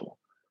powerful.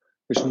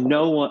 There's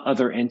no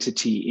other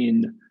entity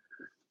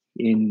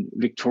in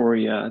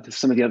Victoria.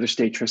 Some of the other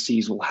state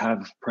trustees will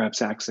have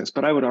perhaps access,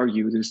 but I would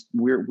argue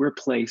we're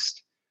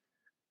placed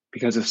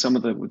because of some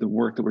of the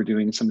work that we're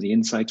doing, some of the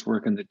insights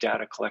work and the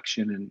data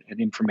collection and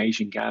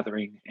information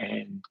gathering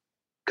and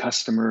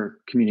customer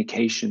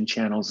communication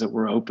channels that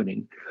we're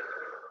opening,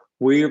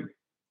 we're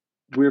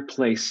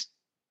placed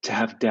to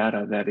have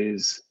data that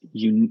is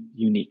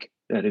unique.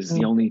 That is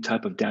the only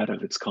type of data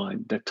of its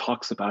kind that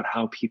talks about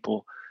how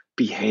people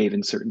behave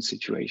in certain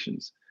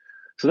situations.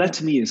 So that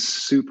to me is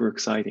super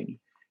exciting.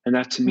 And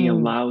that to me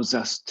allows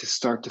us to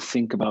start to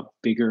think about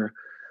bigger,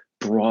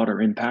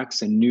 broader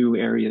impacts and new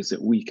areas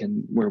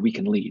where we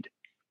can lead.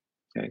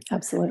 Okay.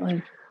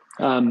 Absolutely.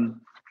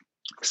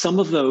 Some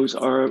of those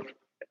are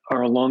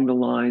along the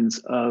lines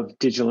of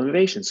digital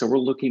innovation. So we're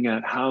looking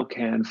at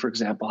for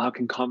example, how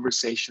can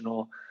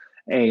conversational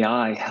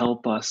AI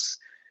help us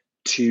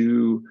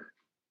to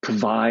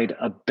provide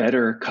a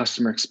better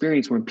customer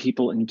experience when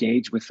people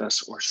engage with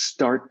us or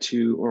start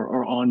to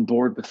or on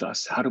board with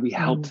us? How do we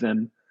help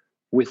them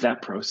with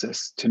that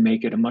process to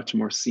make it a much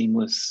more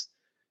seamless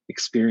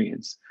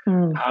experience?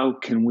 How are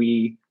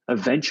we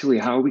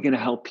going to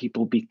help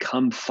people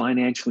become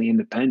financially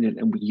independent,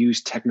 and we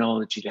use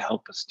technology to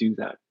help us do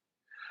that?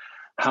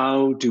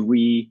 How do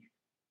we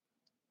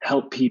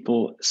help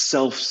people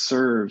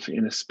self-serve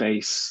in a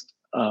space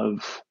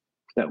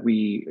that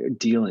we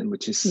deal in,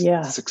 which is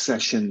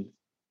succession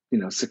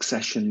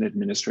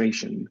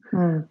administration,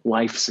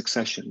 life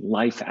succession,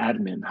 life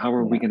admin? How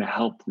are we going to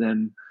help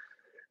them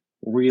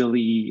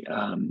really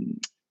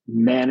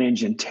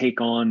manage and take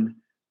on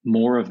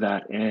more of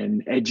that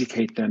and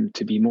educate them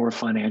to be more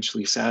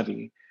financially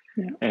savvy?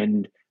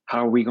 And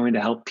how are we going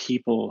to help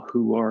people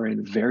who are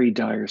in very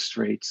dire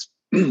straits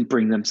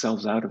bring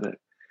themselves out of it?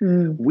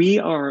 We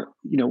are,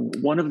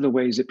 one of the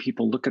ways that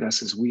people look at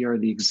us is we are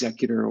the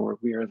executor, or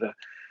we are the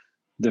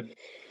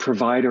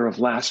provider of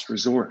last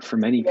resort for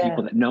many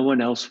people that no one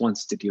else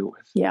wants to deal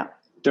with.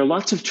 There are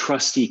lots of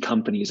trustee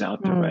companies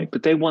out there, right?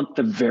 But they want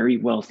the very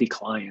wealthy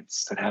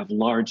clients that have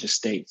large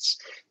estates.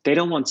 They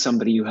don't want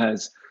somebody who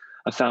has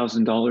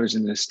 $1,000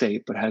 in the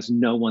estate but has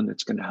no one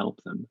that's going to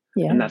help them.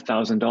 And that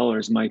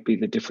 $1,000 might be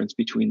the difference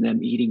between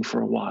them eating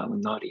for a while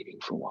and not eating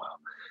for a while.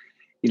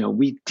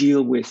 We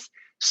deal with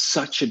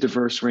such a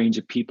diverse range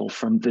of people,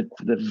 from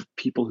the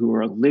people who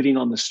are living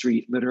on the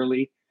street,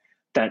 literally,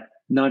 that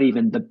not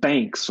even the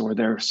banks or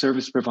their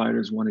service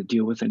providers want to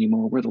deal with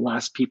anymore. We're the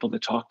last people to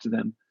talk to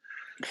them,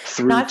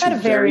 through to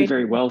very,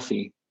 very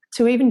wealthy.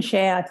 To even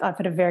share, I've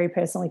had a very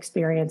personal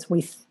experience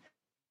with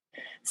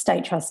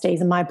state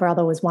trustees, and my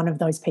brother was one of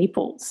those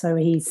people. So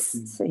he'd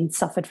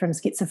suffered from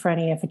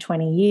schizophrenia for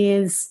 20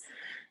 years,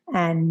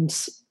 and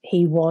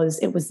it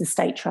was the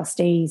state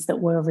trustees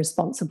that were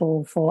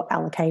responsible for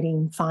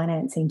allocating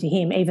financing to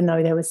him, even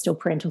though there was still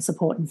parental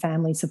support and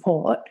family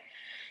support.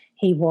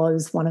 He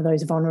was one of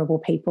those vulnerable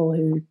people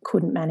who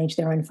couldn't manage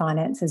their own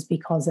finances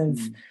because of,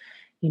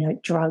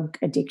 drug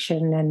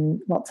addiction and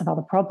lots of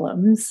other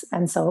problems.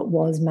 And so it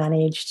was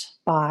managed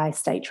by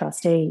state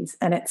trustees.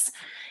 And it's,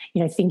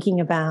 thinking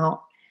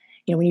about,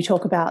 when you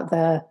talk about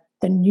the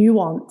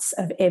nuance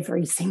of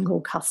every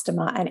single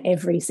customer and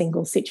every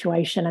single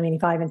situation. I mean,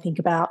 if I even think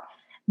about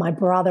my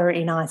brother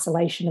in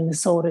isolation and the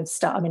sort of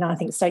stuff, I mean, I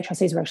think state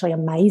trustees were actually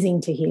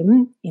amazing to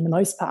him in the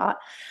most part,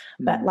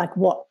 but like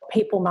what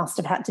people must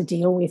have had to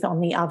deal with on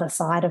the other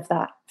side of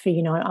that for,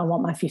 I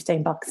want my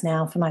 $15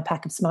 now for my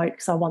pack of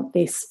smokes. I want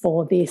this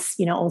for this,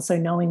 also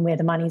knowing where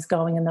the money's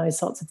going and those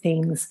sorts of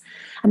things.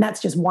 And that's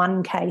just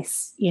one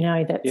case,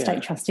 that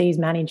state trustees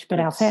manage, but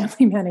our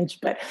family manage.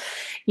 But,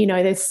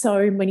 there's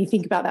when you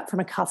think about that from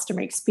a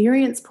customer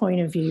experience point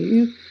of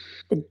view,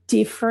 the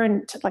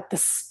different, like the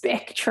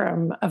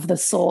spectrum of the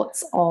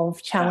sorts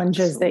of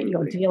challenges that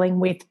you're dealing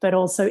with, but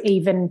also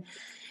even,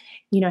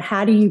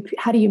 how do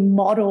you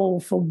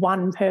model for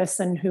one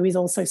person who is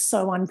also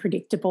so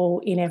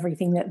unpredictable in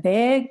everything that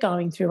they're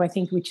going through, I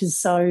think, which is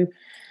so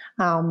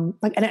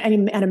like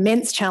an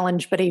immense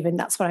challenge, but even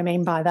that's what I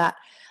mean by that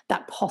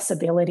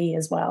possibility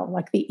as well,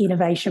 like the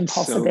innovation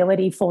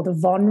possibility for the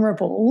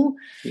vulnerable,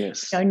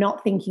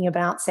 not thinking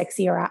about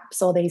sexier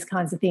apps or these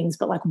kinds of things,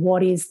 but like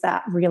what is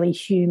that really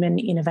human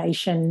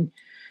innovation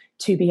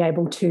to be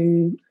able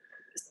to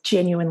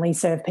genuinely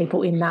serve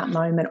people in that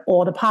moment,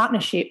 or the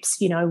partnerships,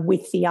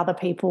 with the other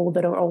people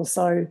that are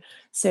also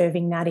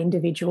serving that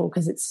individual,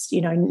 because it's,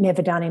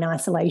 never done in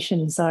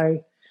isolation.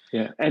 So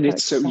and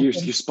it's so you're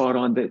spot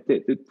on.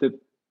 That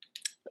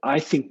I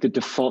think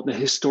the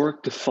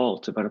historic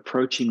default about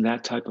approaching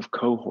that type of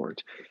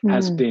cohort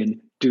has been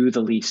do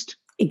the least,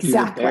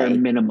 exactly, do the bare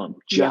minimum,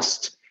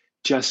 just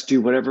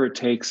do whatever it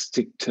takes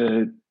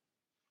to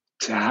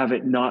have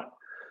it not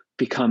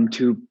become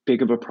too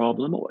big of a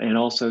problem, and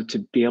also to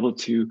be able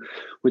to,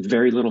 with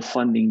very little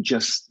funding,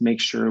 just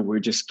make sure we're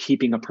just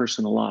keeping a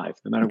person alive,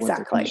 no matter what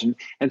their condition.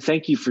 And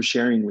thank you for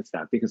sharing with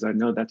that, because I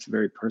know that's a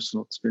very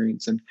personal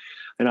experience, and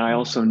I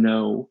also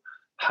know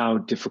how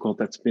difficult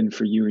that's been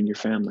for you and your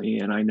family,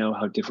 and I know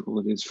how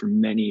difficult it is for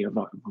many of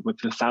with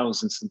the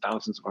thousands and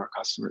thousands of our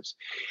customers.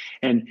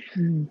 And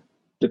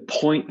the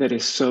point that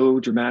is so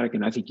dramatic,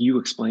 and I think you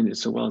explained it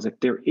so well, is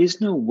that there is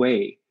no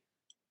way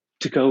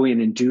to go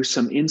in and do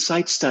some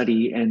insight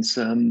study and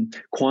some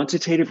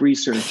quantitative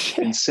research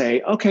and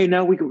say, okay,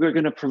 now we're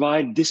going to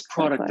provide this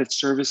product that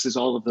services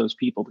all of those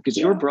people, because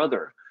your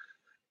brother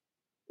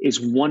is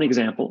one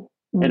example.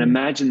 And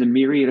imagine the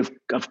myriad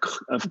of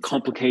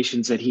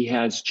complications that he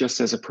has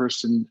just as a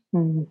person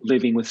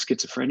living with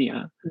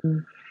schizophrenia.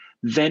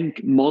 Then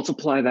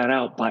multiply that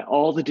out by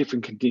all the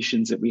different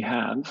conditions that we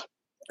have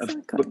of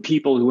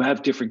people who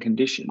have different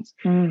conditions.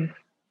 And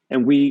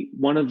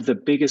one of the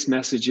biggest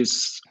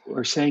messages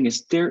we're saying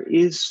is there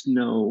is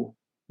no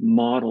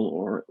model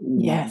or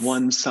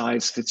one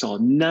size fits all.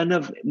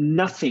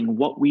 Nothing,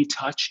 what we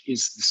touch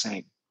is the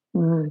same.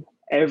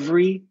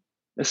 Every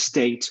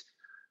estate,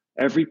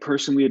 every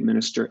person we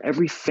administer,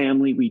 every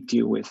family we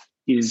deal with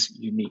is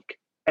unique.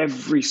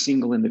 Every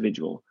single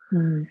individual.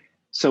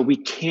 So we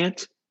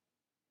can't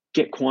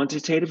get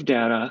quantitative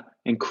data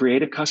and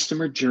create a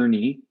customer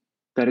journey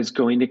that is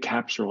going to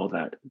capture all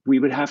that. We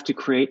would have to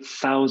create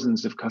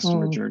thousands of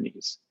customer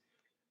journeys.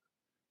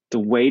 The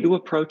way to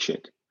approach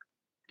it,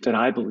 that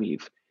I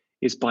believe,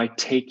 is by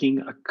taking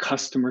a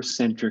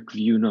customer-centric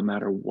view no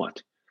matter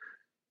what.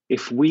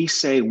 If we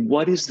say,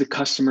 what is the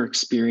customer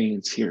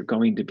experience here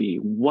going to be?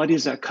 What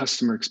is that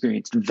customer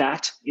experience?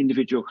 That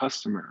individual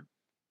customer,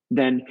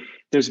 then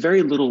there's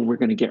very little we're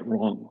going to get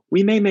wrong.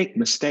 We may make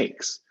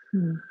mistakes.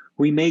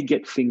 We may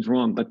get things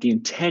wrong, but the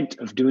intent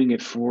of doing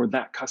it for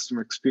that customer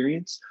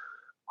experience,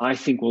 I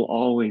think, will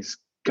always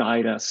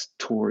guide us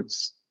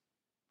towards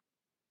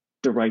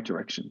the right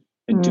direction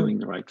and doing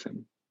the right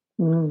thing.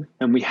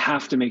 And we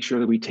have to make sure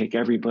that we take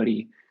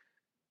everybody's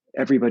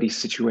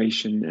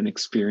situation and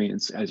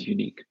experience as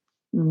unique.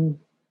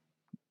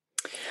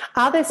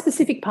 Are there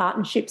specific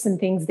partnerships and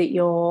things that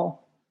you're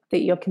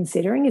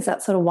considering? Is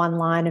that sort of one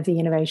line of the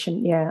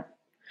innovation? Yeah.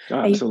 Oh,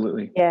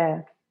 absolutely.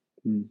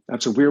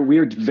 Absolutely.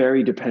 We're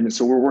very dependent.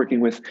 So we're working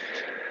with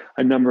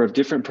a number of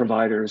different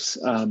providers,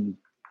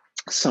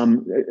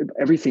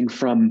 everything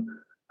from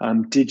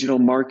digital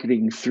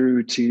marketing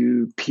through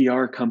to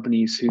PR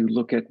companies who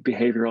look at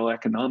behavioral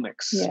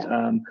economics,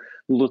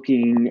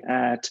 looking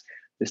at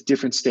the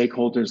different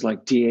stakeholders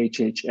like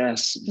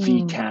DHHS,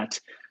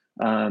 VCAT,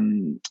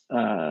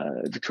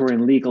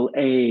 Victorian Legal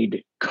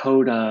Aid,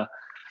 CODA.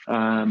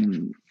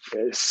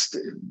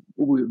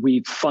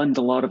 We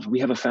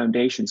have a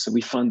foundation, so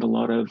we fund a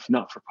lot of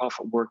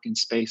not-for-profit work in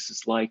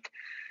spaces like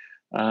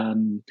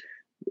in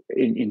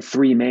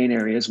three main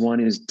areas. One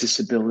is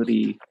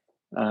disability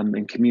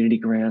and community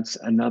grants,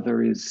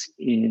 another is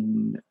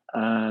in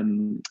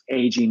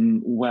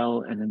aging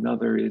well, and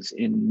another is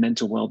in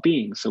mental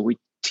well-being. So we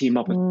team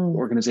up with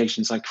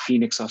organizations like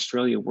Phoenix,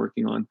 Australia,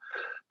 working on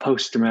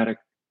post-traumatic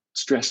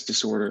stress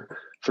disorder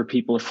for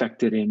people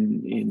affected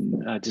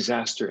in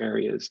disaster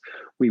areas.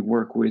 We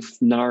work with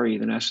NARI,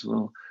 the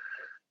National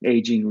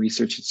Aging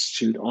Research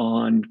Institute,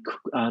 on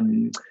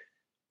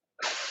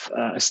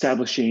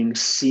establishing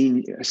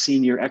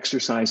senior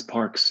exercise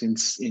parks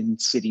in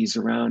cities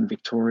around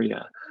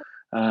Victoria.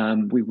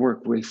 We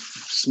work with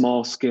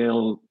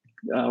small-scale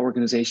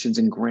organizations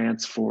and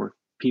grants for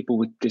people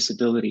with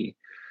disability.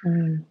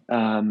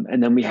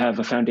 And then we have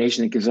a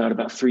foundation that gives out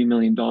about $3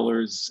 million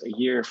a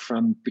year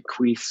from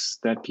bequeaths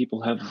that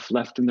people have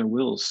left in their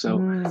wills. So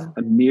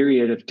a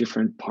myriad of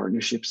different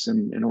partnerships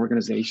and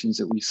organizations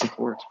that we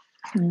support.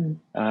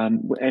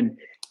 And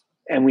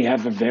we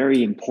have a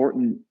very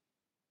important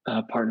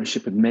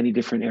partnership with many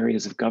different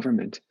areas of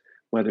government,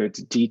 whether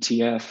it's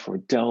DTF or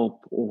DELP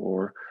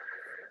or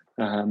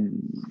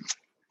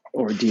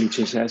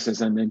DHHS,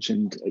 as I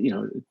mentioned.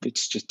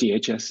 It's just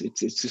DHS.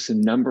 It's just a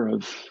number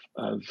of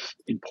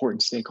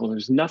important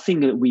stakeholders. Nothing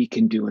that we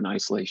can do in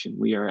isolation.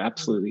 We are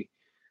absolutely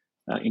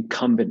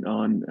incumbent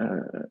upon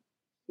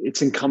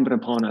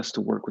us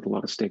to work with a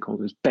lot of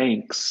stakeholders,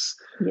 banks,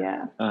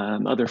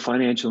 other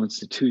financial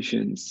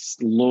institutions,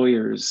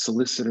 lawyers,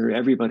 solicitor,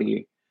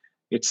 everybody.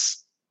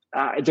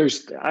 I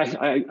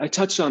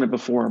touched on it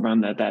before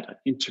around that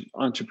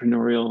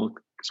entrepreneurial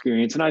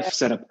experience, and I've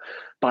set up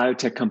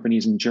biotech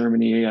companies in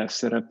Germany. I've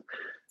set up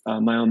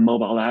my own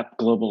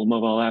global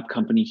mobile app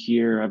company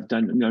here. I've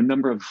done a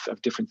number of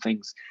different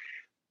things.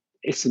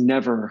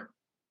 You're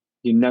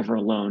never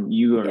alone.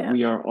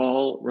 We are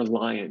all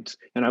reliant.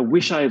 And I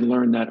wish I had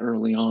learned that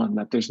early on,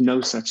 that there's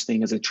no such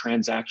thing as a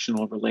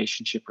transactional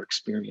relationship or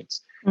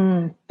experience.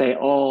 They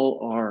all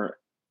are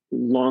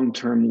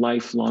long-term,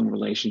 lifelong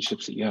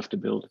relationships that you have to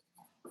build.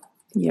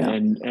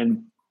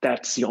 And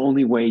that's the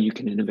only way you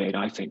can innovate,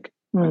 I think.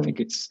 I think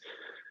it's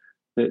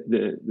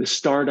the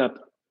startup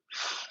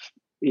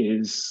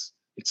it's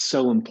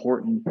so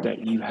important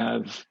that you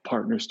have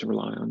partners to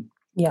rely on.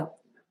 Yeah.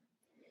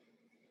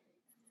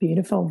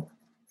 Beautiful.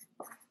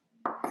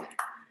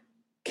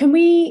 Can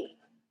we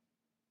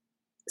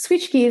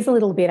switch gears a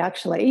little bit,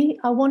 actually?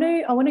 I want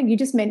to, you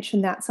just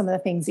mentioned that some of the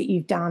things that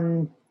you've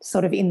done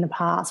sort of in the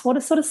past. What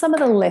are sort of some of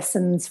the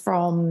lessons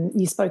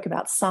you spoke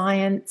about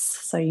science.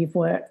 So you've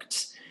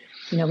worked,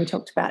 we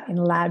talked about in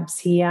labs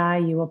here,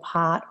 you were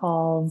part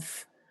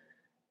of,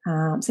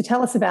 so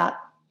tell us about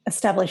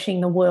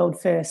establishing the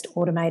world first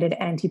automated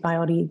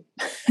antibody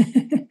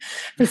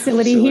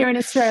facility here in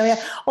Australia.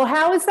 Or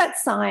how is that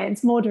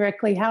science, more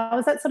directly, how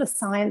has that sort of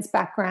science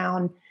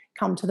background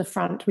come to the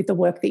front with the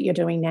work that you're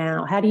doing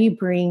now? How do you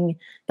bring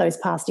those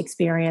past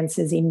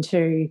experiences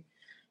into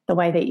the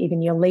way that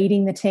even you're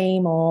leading the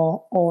team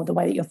or the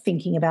way that you're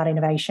thinking about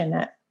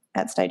innovation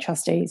at State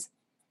Trustees?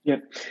 Yeah.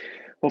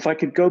 Well, if I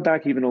could go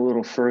back even a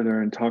little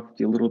further and talk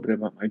to you a little bit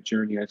about my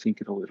journey, I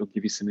think it'll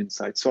give you some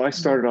insight. So I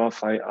started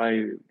off,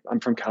 I'm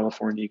from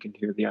California, you can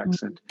hear the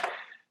accent.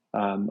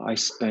 I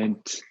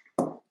spent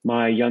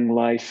my young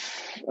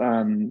life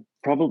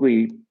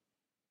probably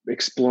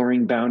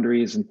exploring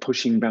boundaries and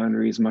pushing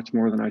boundaries much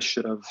more than I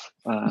should have.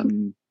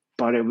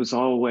 But it was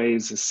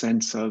always a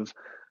sense of,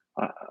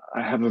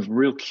 I have a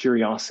real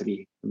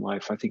curiosity in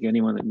life. I think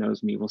anyone that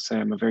knows me will say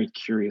I'm a very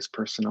curious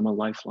person. I'm a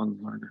lifelong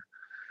learner.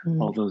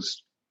 All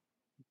those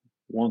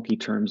wonky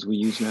terms we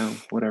use now,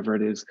 whatever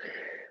it is.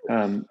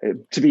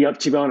 To be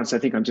honest, I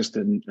think I'm just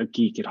a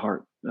geek at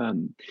heart.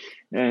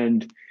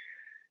 And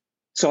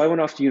so I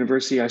went off to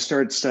university. I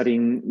started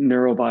studying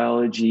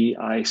neurobiology.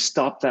 I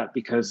stopped that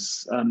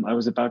because I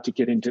was about to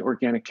get into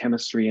organic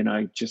chemistry, and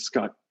I just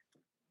got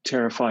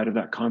terrified of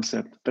that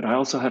concept. But I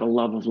also had a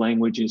love of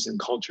languages and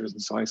cultures,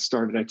 and so I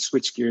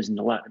switched gears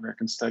into Latin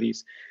American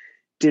studies.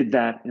 Did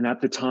that, and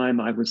at the time,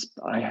 I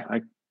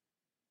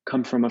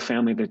come from a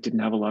family that didn't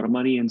have a lot of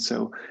money, and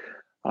so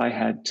I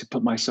had to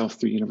put myself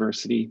through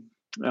university.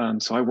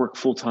 So I worked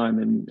full time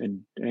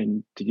in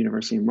the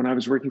university. And when I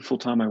was working full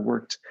time, I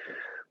worked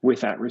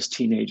with at-risk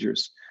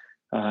teenagers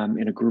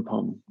in a group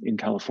home in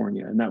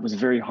California, and that was a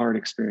very hard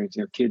experience.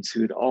 You know, kids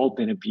who had all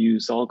been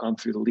abused, all gone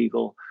through the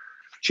legal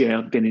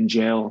jail, been in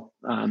jail,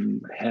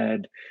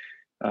 had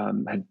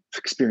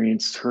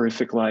experienced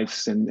horrific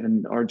lives,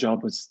 and our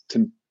job was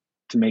to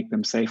make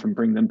them safe and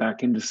bring them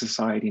back into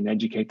society and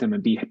educate them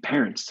and be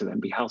parents to them,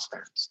 be house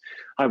parents.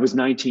 I was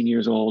 19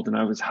 years old and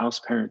I was house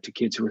parent to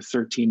kids who were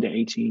 13 to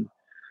 18.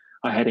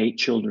 I had 8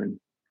 children,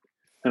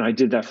 and I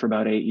did that for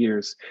about 8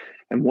 years.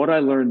 And what I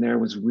learned there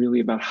was really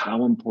about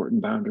how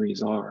important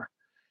boundaries are.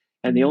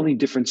 And the only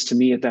difference to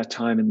me at that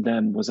time and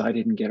them was I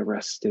didn't get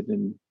arrested.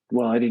 And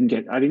I didn't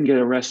get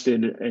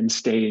arrested and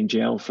stay in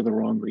jail for the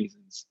wrong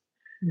reasons.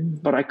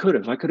 But I could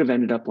have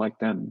ended up like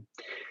them.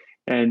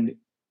 And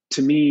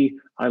to me,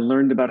 I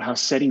learned about how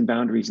setting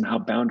boundaries and how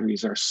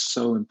boundaries are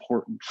so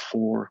important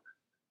for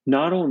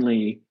not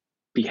only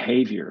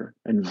behavior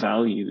and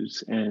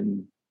values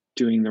and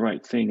doing the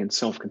right thing and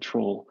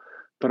self-control,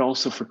 but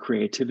also for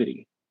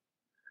creativity.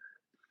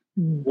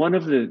 One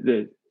of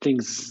the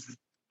things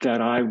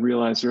that I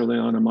realized early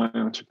on in my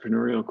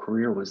entrepreneurial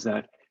career was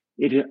that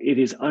it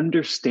is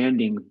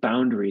understanding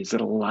boundaries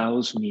that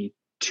allows me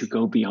to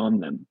go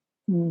beyond them.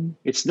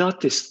 It's not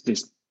this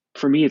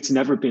for me, it's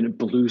never been a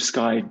blue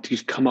sky to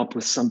come up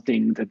with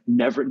something that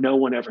no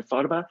one ever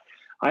thought about.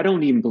 I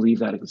don't even believe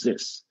that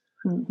exists.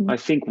 I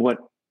think what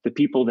the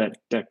people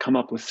that come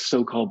up with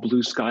so-called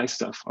blue sky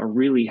stuff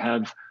really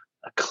have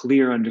a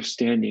clear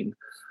understanding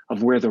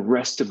of where the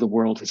rest of the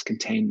world has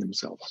contained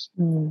themselves.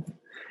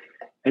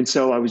 And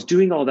so I was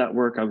doing all that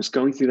work. I was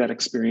going through that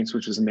experience,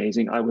 which was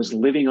amazing. I was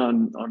living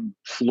on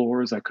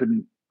floors. I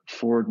couldn't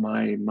afford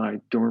my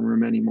dorm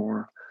room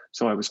anymore.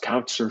 So I was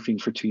couch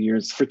surfing for 2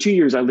 years. For 2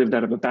 years, I lived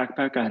out of a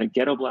backpack. I had a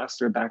ghetto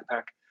blaster, a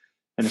backpack,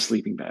 and a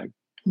sleeping bag.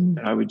 And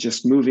I would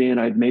just move in.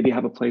 I'd maybe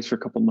have a place for a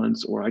couple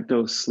months, or I'd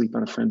go sleep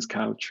on a friend's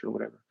couch or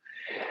whatever.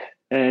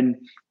 And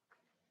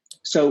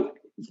so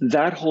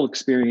that whole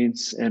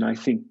experience, and I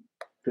think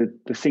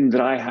the thing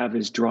that I have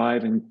is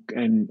drive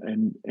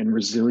and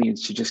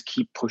resilience to just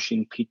keep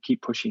pushing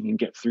and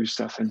get through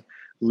stuff and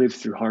live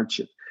through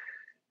hardship.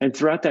 And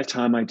throughout that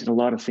time, I did a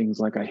lot of things,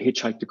 like I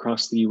hitchhiked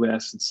across the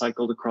US and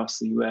cycled across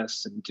the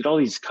US and did all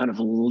these kind of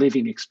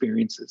living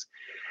experiences.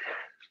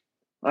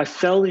 I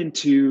went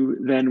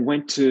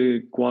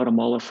to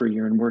Guatemala for a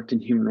year and worked in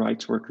human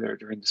rights work there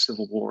during the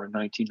Civil War in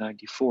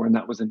 1994. And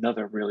that was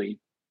another really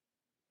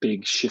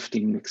big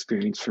shifting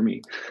experience for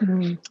me.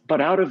 But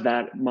out of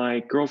that,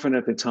 my girlfriend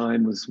at the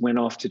time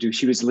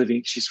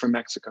she's from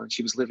Mexico, and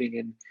she was living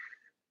in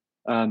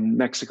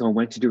Mexico and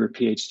went to do her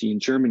PhD in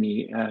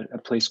Germany at a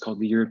place called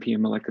the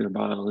European Molecular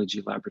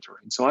Biology Laboratory.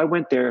 And so I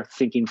went there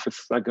thinking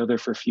I'd go there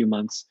for a few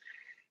months,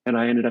 and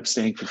I ended up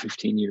staying for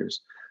 15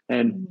 years.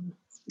 And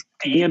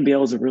the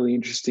EMBL is a really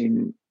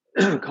interesting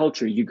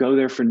culture. You go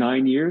there for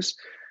 9 years.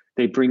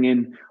 They bring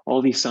in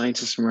all these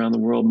scientists from around the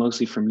world,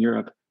 mostly from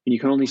Europe, and you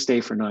can only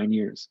stay for 9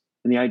 years.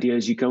 And the idea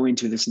is you go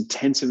into this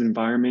intensive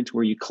environment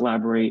where you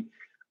collaborate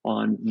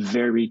on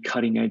very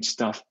cutting edge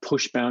stuff,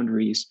 push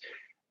boundaries,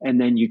 and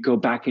then you go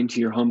back into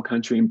your home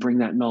country and bring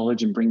that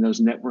knowledge and bring those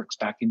networks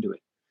back into it.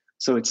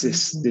 So it's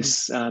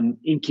this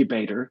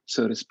incubator,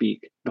 so to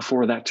speak,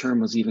 before that term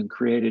was even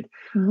created,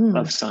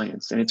 of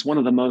science. And it's one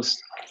of the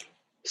most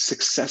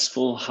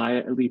successful,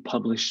 highly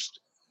published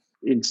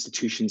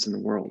institutions in the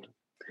world.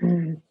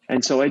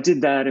 And so I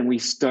did that, and we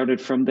started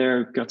from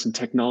there, got some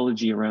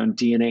technology around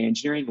DNA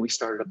engineering. We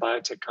started a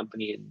biotech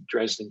company in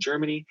Dresden,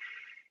 Germany.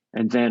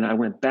 And then I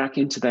went back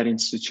into that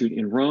institute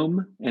in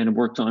Rome and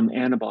worked on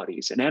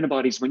antibodies. And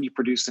antibodies, when you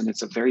produce them,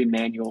 it's a very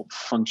manual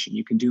function.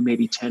 You can do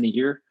maybe 10 a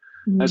year,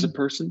 as a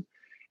person.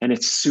 And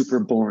it's super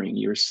boring.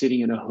 You're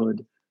sitting in a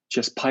hood,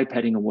 just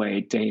pipetting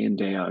away day in,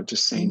 day out,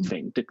 just same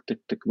thing,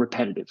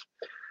 repetitive.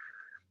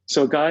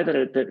 So a guy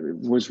that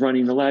was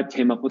running the lab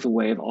came up with a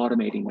way of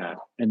automating that.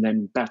 And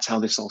then that's how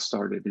this all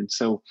started. And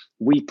so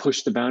we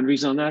pushed the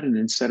boundaries on that. And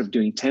instead of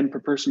doing 10 per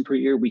person per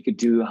year, we could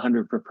do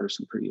 100 per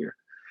person per year.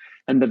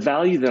 And the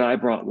value that I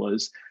brought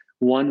was,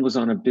 one was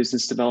on a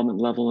business development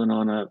level and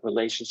on a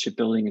relationship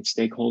building and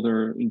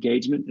stakeholder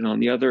engagement. And on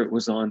the other, it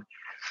was on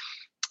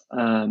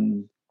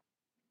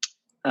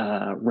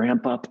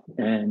ramp up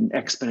and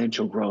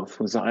exponential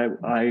growth. Was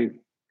I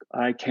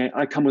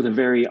come with a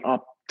very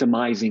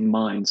optimizing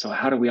mind. So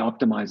how do we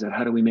optimize it?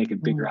 How do we make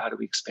it bigger? How do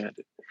we expand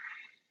it?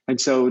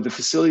 And so the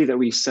facility that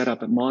we set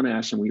up at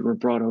Monash, and we were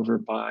brought over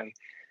by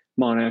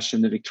Monash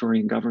and the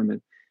Victorian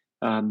government,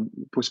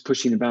 was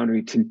pushing the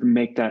boundary to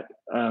make that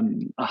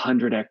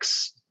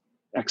 100x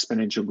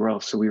exponential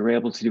growth. So we were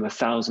able to do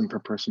 1,000 per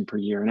person per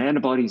year. And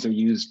antibodies are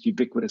used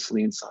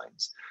ubiquitously in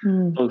science,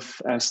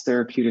 both as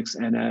therapeutics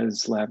and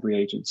as lab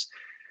reagents.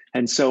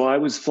 And so I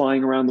was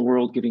flying around the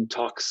world giving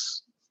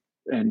talks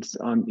and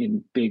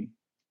in big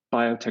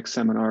biotech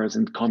seminars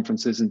and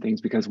conferences and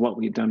things, because what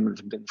we had done would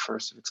have been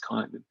first of its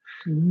kind.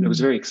 And it was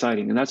very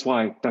exciting. And that's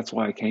why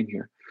I came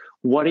here.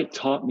 What it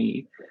taught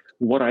me,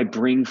 what I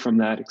bring from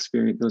that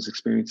experience, those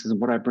experiences,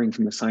 and what I bring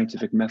from the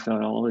scientific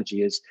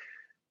methodology is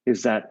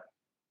that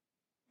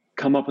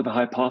come up with a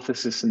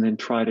hypothesis and then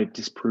try to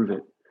disprove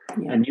it.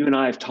 Yeah. And you and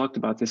I have talked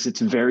about this. It's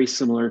very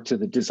similar to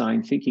the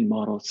design thinking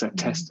model. It's that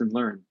test and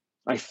learn.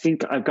 I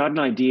think I've got an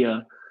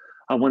idea.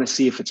 I want to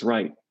see if it's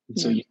right. And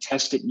so you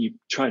test it and you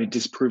try to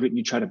disprove it and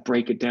you try to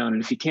break it down.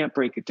 And if you can't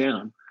break it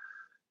down,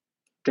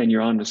 then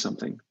you're onto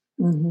something,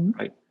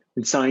 right?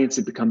 In science,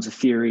 it becomes a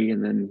theory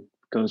and then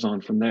goes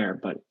on from there.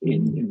 But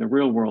in the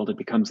real world, it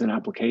becomes an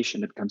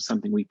application. It becomes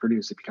something we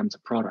produce. It becomes a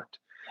product.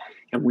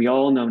 And we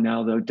all know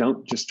now, though,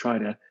 don't just try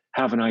to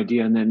have an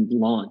idea and then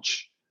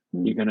launch.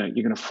 You're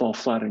gonna fall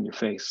flat on your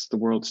face. The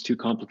world's too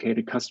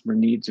complicated. Customer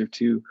needs are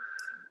too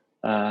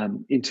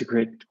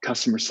integrate,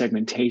 customer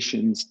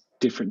segmentations,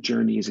 different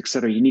journeys, et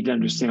cetera. You need to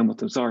understand what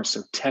those are.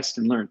 So test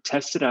and learn.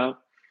 Test it out.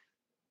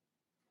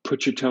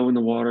 Put your toe in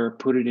the water.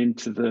 Put it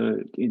into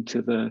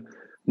the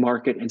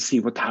market and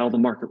see how the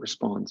market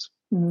responds,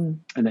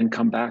 and then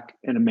come back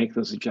and make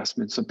those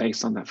adjustments. So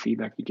based on that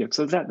feedback you get.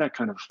 So that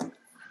kind of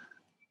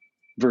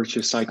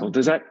virtuous cycle.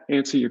 Does that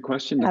answer your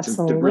question? That's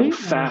Absolutely. The real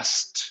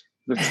fast.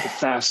 That's the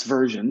fast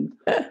version.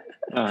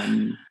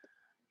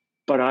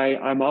 But I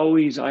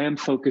am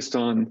focused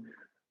on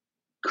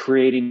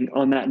creating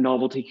on that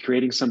novelty,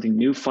 creating something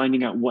new,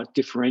 finding out what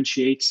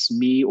differentiates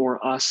me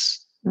or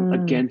us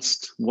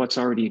against what's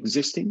already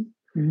existing.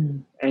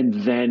 And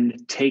then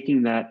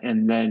taking that,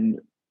 and then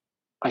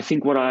I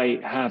think what I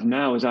have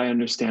now is I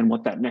understand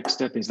what that next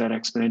step is, that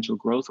exponential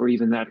growth or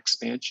even that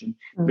expansion.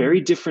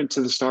 Very different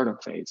to the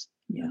startup phase.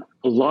 Yeah.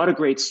 A lot of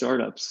great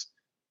startups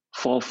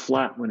fall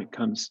flat when it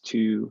comes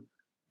to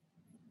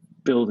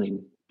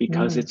building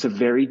because it's a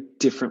very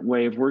different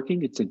way of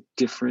working. It's a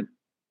different,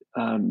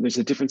 there's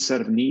a different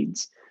set of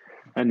needs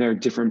and there are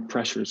different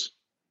pressures.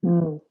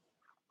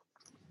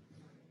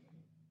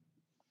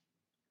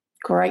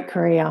 Great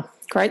career.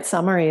 Great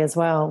summary as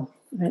well.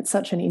 It's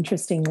such an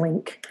interesting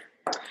link.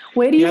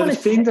 Where do you want to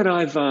the thing that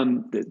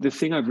the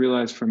thing I've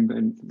realized from,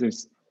 and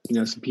there's,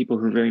 some people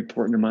who are very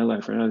important in my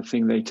life, another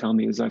thing they tell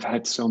me is I've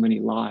had so many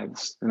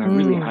lives, and I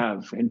really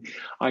have. And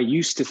I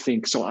used to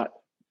think, so I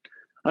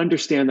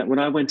understand that when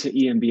I went to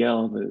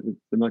EMBL,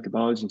 the Molecular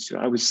Biology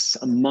Institute, I was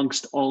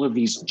amongst all of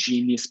these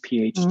genius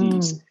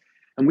PhDs.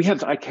 And we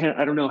have, I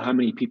don't know how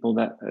many people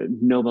that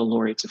Nobel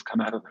laureates have come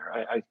out of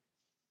there.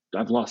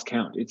 I've lost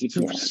count.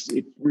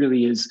 It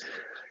really is.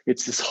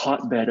 It's this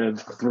hotbed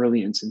of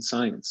brilliance in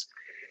science.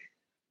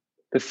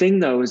 The thing,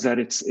 though, is that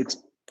it's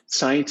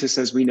scientists,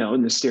 as we know,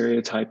 and the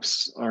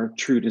stereotypes are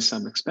true to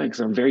some extent, because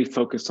they're very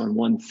focused on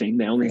one thing.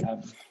 They only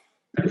have,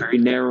 they're very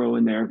narrow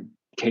in their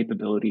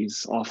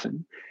capabilities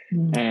often,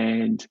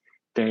 and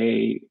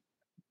they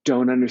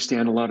don't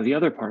understand a lot of the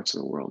other parts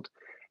of the world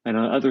and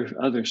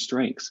other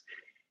strengths.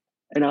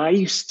 And I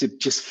used to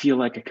just feel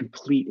like a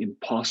complete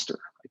imposter.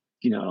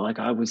 Like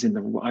I was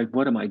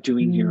what am I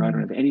doing here? I don't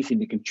have anything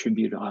to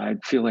contribute. I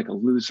feel like a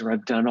loser.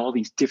 I've done all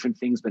these different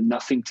things, but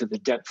nothing to the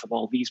depth of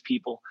all these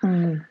people.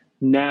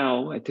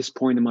 Now, at this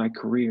point in my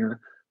career,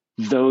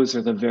 those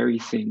are the very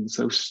things,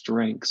 those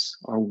strengths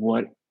are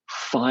what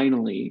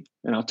finally,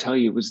 and I'll tell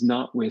you, it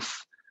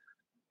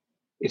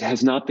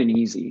has not been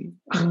easy.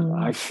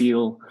 I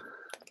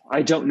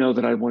don't know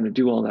that I want to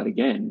do all that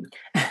again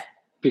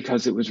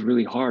because it was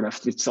really hard.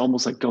 It's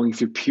almost like going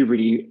through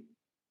puberty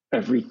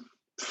every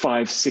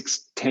 5,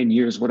 6, 10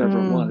 years, whatever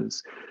it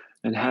was,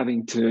 and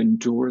having to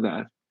endure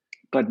that.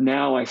 But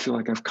now I feel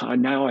like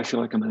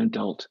I'm an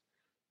adult.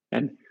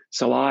 And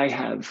so I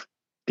have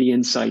the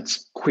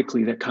insights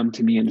quickly that come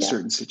to me in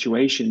certain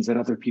situations that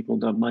other people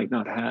might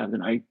not have.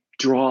 And I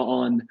draw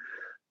on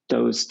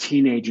those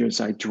teenagers.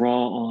 I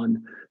draw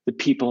on the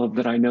people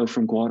that I know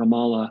from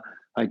Guatemala.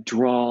 I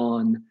draw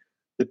on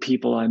the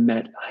people I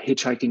met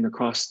hitchhiking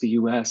across the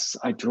US.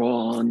 I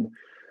draw on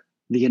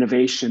the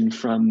innovation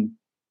from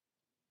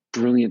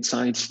brilliant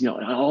scientists,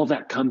 all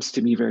that comes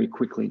to me very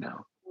quickly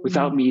now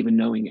without me even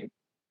knowing it.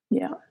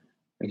 Yeah.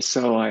 And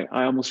so I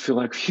almost feel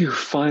like, phew,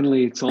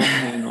 finally it's all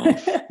paying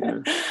off.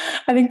 Yeah.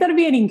 I think that'd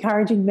be an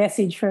encouraging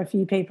message for a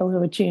few people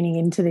who are tuning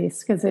into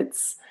this, because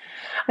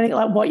I think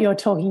like what you're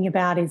talking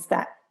about is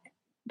that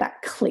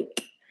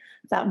click,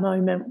 that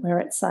moment where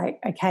it's like,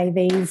 okay,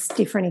 these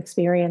different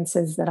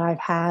experiences that I've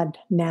had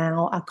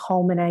now are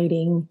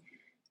culminating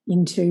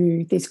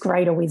into this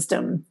greater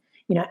wisdom,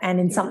 and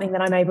in something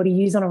that I'm able to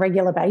use on a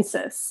regular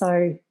basis.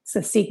 So it's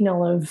a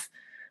signal of,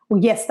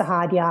 well, yes, the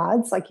hard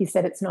yards, like you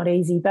said, it's not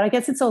easy, but I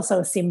guess it's also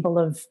a symbol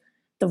of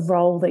the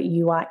role that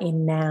you are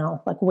in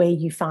now, like where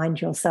you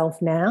find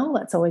yourself now.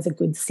 That's always a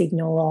good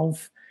signal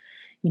of,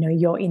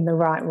 you're in the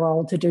right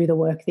role to do the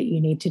work that you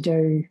need to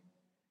do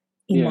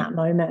in that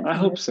moment. I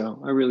hope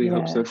so. I really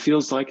hope so. It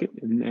feels like it.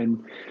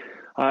 And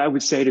I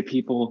would say to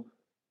people,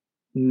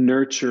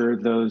 nurture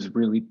those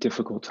really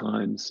difficult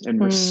times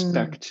and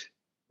respect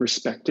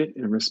it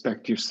and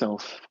respect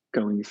yourself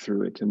going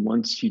through it. And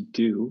once you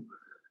do,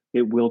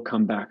 it will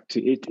come back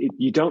to it.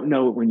 You don't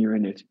know it when you're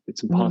in it.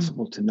 It's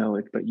impossible to know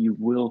it, but you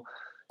will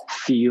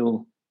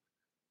feel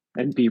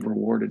and be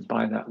rewarded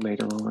by that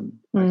later on.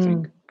 I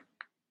think,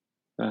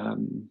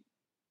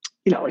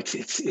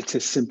 it's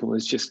as simple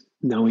as just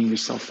knowing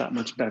yourself that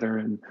much better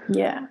and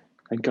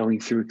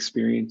going through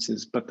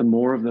experiences. But the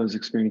more of those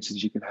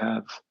experiences you can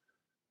have,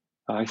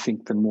 I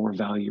think the more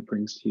value it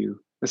brings to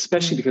you,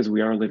 especially because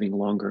we are living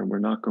longer and we're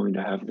not going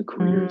to have the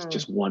careers,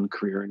 just one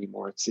career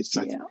anymore. It's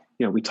like,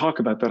 we talk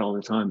about that all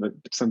the time, but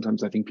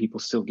sometimes I think people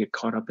still get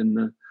caught up in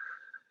the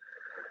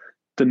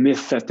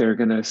myth that they're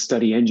going to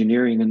study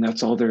engineering and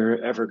that's all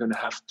they're ever going to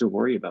have to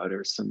worry about,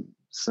 or some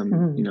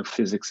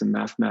physics and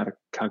mathematical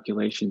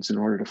calculations in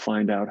order to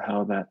find out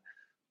how that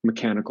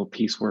mechanical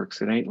piece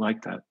works. It ain't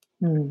like that.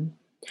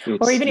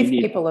 Or even if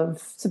people have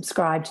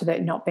subscribed to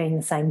that not being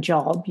the same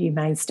job, you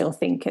may still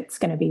think it's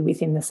going to be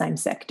within the same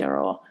sector,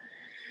 or,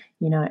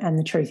 and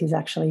the truth is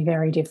actually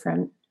very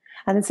different.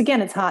 And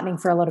it's heartening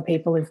for a lot of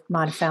people who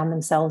might have found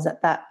themselves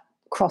at that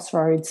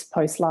crossroads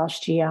post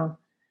last year,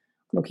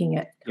 looking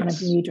at kind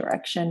of new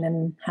direction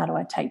and how do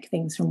I take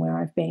things from where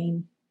I've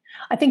been.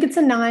 I think it's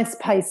a nice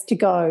pace to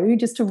go,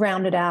 just to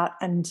round it out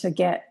and to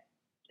get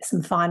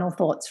some final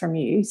thoughts from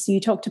you. So you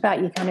talked about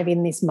you're kind of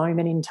in this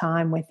moment in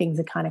time where things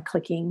are kind of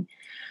clicking.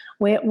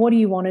 What do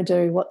you want to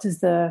do? What's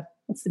the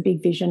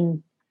big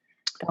vision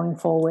going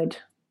forward?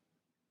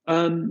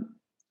 Your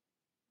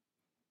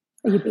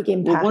big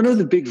impact? Well, one of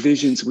the big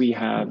visions we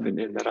have,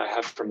 and that I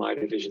have for my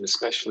division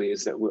especially,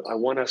 is that I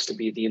want us to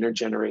be the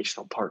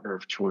intergenerational partner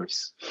of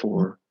choice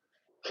for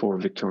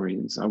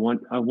Victorians. I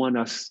want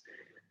us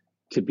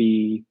to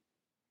be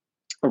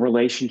a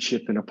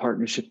relationship and a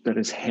partnership that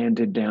is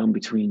handed down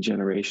between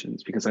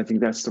generations, because I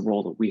think that's the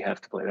role that we have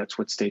to play. That's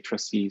what State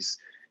Trustees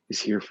is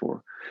here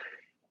for.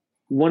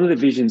 One of the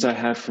visions I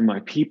have for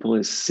my people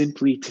is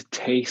simply to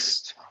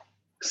taste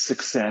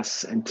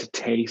success and to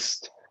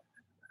taste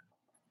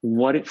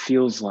what it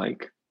feels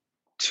like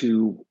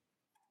to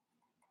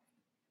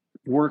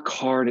work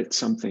hard at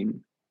something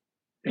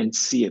and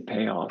see it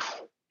pay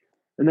off.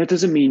 And that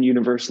doesn't mean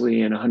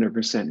universally and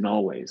 100% and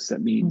always.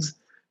 That means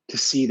to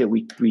see that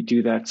we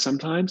do that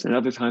sometimes, and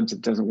other times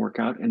it doesn't work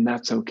out, and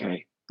that's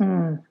okay.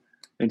 And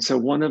so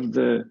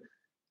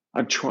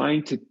I'm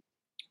trying to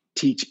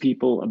teach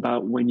people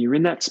about when you're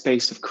in that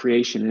space of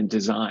creation and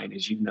design,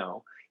 as you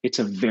know, it's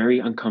a very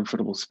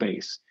uncomfortable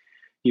space.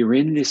 You're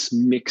in this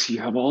mix, you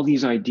have all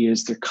these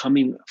ideas, they're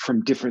coming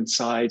from different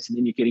sides, and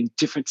then you're getting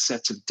different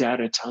sets of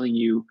data telling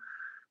you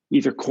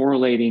either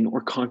correlating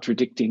or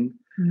contradicting.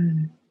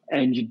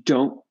 And you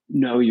don't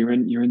know, you're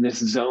in this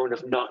zone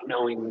of not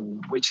knowing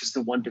which is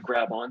the one to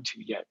grab onto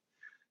yet.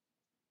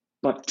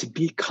 But to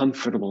be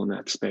comfortable in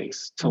that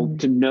space,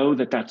 to know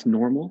that that's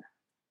normal,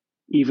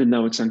 even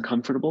though it's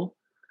uncomfortable,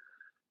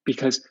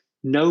 because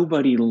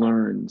nobody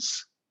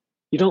learns.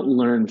 You don't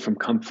learn from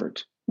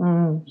comfort.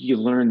 You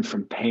learn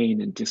from pain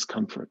and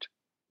discomfort.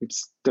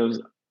 It's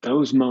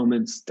those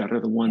moments that are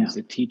the ones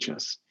that teach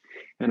us.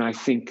 And I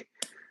think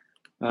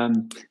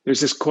there's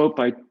this quote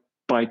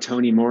by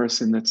Toni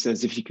Morrison that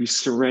says, if you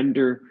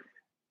surrender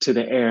to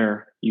the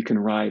air, you can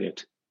ride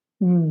it.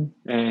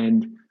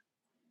 And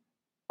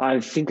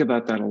I think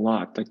about that a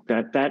lot. Like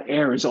that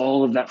air is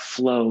all of that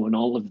flow and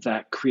all of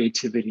that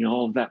creativity and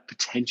all of that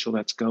potential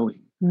that's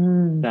going.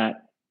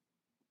 That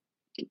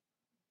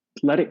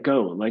let it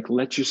go, like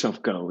let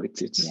yourself go.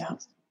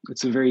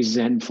 It's a very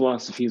Zen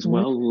philosophy as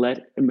well.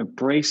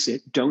 Embrace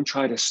it. Don't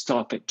try to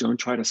stop it. Don't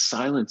try to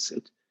silence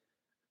it.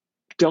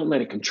 Don't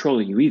let it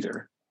control you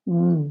either.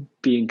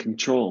 Be in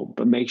control,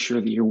 but make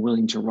sure that you're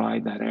willing to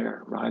ride that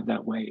air, ride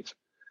that wave.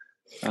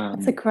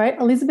 That's a great.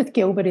 Elizabeth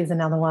Gilbert is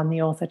another one.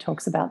 The author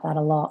talks about that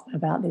a lot,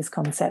 about this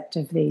concept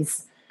of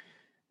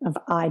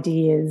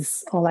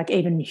ideas, or like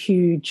even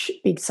huge,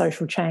 big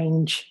social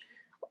change,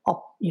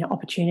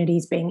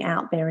 opportunities being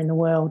out there in the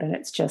world, and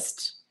it's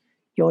just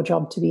your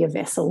job to be a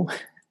vessel.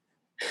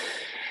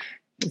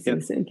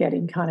 This is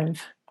getting kind of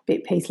a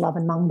bit peace, love,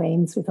 and mung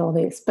beans with all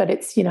this, but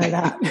it's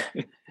that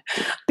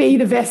Be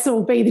the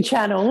vessel, be the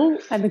channel,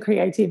 and the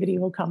creativity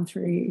will come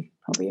through you.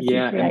 Probably a few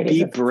creatives and be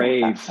have felt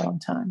brave. that for a long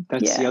time.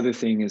 That's the other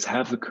thing, is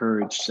have the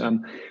courage.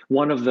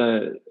 One of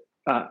the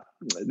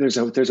there's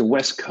a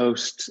West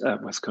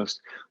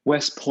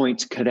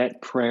Point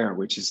cadet prayer,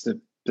 which is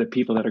the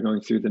people that are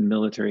going through the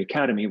military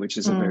academy, which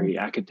is a very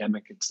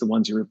academic. It's the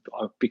ones who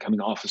are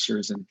becoming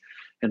officers and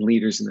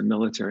leaders in the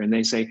military, and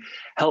they say,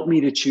 "Help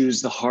me to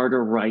choose the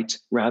harder right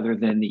rather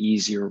than the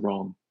easier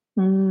wrong."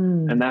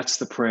 And that's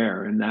the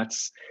prayer, and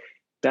that's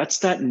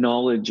that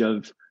knowledge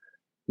of,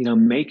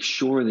 make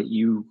sure that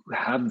you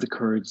have the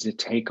courage to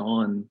take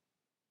on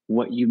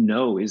what you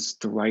know is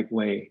the right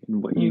way,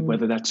 and what you,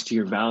 whether that's to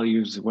your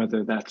values,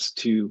 whether that's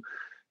to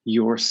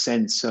your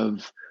sense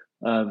of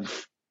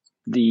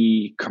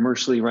the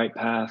commercially right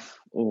path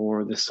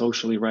or the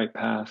socially right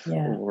path,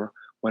 or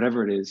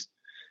whatever it is.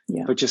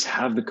 But just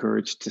have the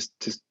courage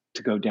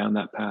to go down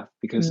that path,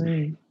 because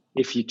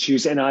if you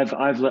choose, and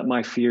I've let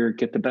my fear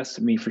get the best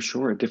of me for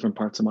sure at different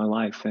parts of my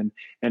life. And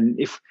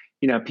if,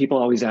 people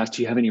always ask,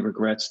 do you have any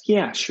regrets?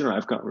 Yeah, sure.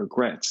 I've got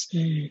regrets.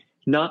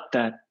 Not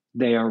that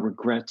they are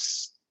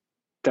regrets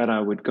that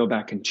I would go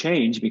back and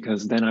change,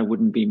 because then I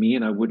wouldn't be me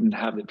and I wouldn't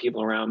have the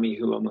people around me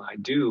who I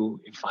do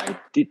if I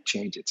did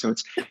change it. So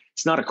it's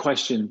not a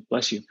question,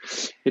 bless you.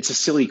 It's a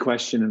silly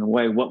question in a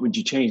way. What would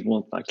you change?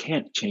 Well, I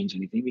can't change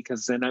anything,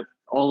 because then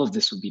all of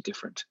this would be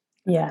different.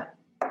 Yeah.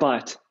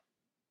 But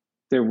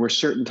there were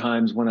certain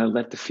times when I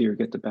let the fear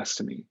get the best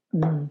of me,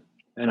 and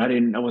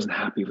I wasn't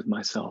happy with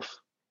myself.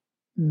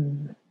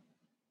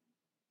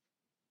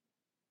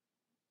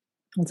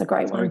 It's a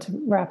great one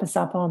to wrap us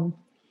up on.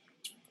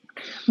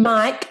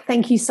 Mike,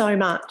 thank you so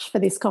much for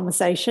this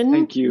conversation.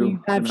 Thank you.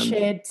 You have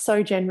shared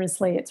so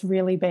generously. It's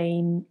really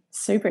been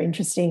super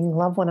interesting.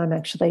 Love when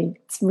it's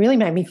really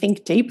made me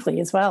think deeply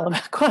as well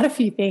about quite a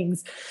few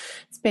things.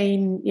 It's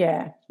been,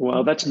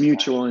 Well, that's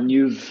mutual. And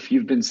you've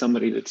been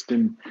somebody that's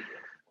been,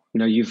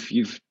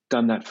 you've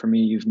done that for me.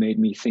 You've made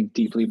me think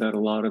deeply about a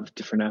lot of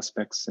different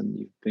aspects, and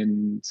you've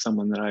been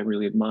someone that I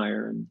really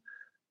admire and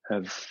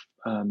have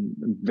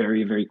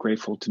very, very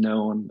grateful to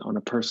know on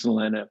a personal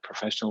and a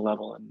professional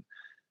level.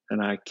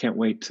 And I can't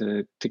wait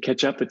to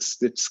catch up. It's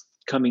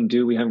coming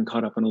due. We haven't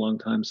caught up in a long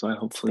time, so I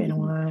hopefully it's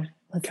been a while.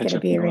 Let's catch get a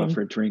up beer and go in.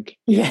 for a drink.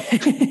 Yeah.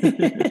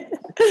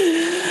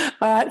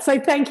 All right. So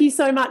thank you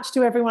so much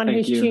to everyone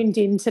who's tuned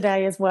in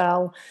today as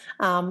well.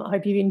 I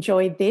hope you've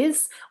enjoyed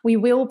this. We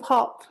will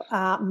pop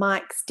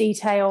Mike's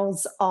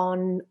details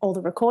on all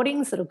the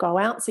recordings that'll go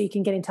out, so you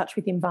can get in touch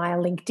with him via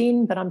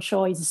LinkedIn. But I'm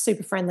sure he's a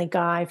super friendly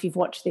guy. If you've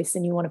watched this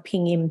and you want to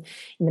ping him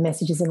in the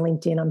messages in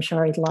LinkedIn, I'm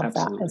sure he'd love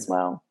that as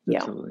well.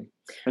 Absolutely.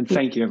 And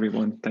thank you,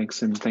 everyone.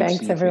 Thanks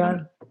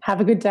everyone. Have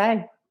a good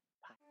day.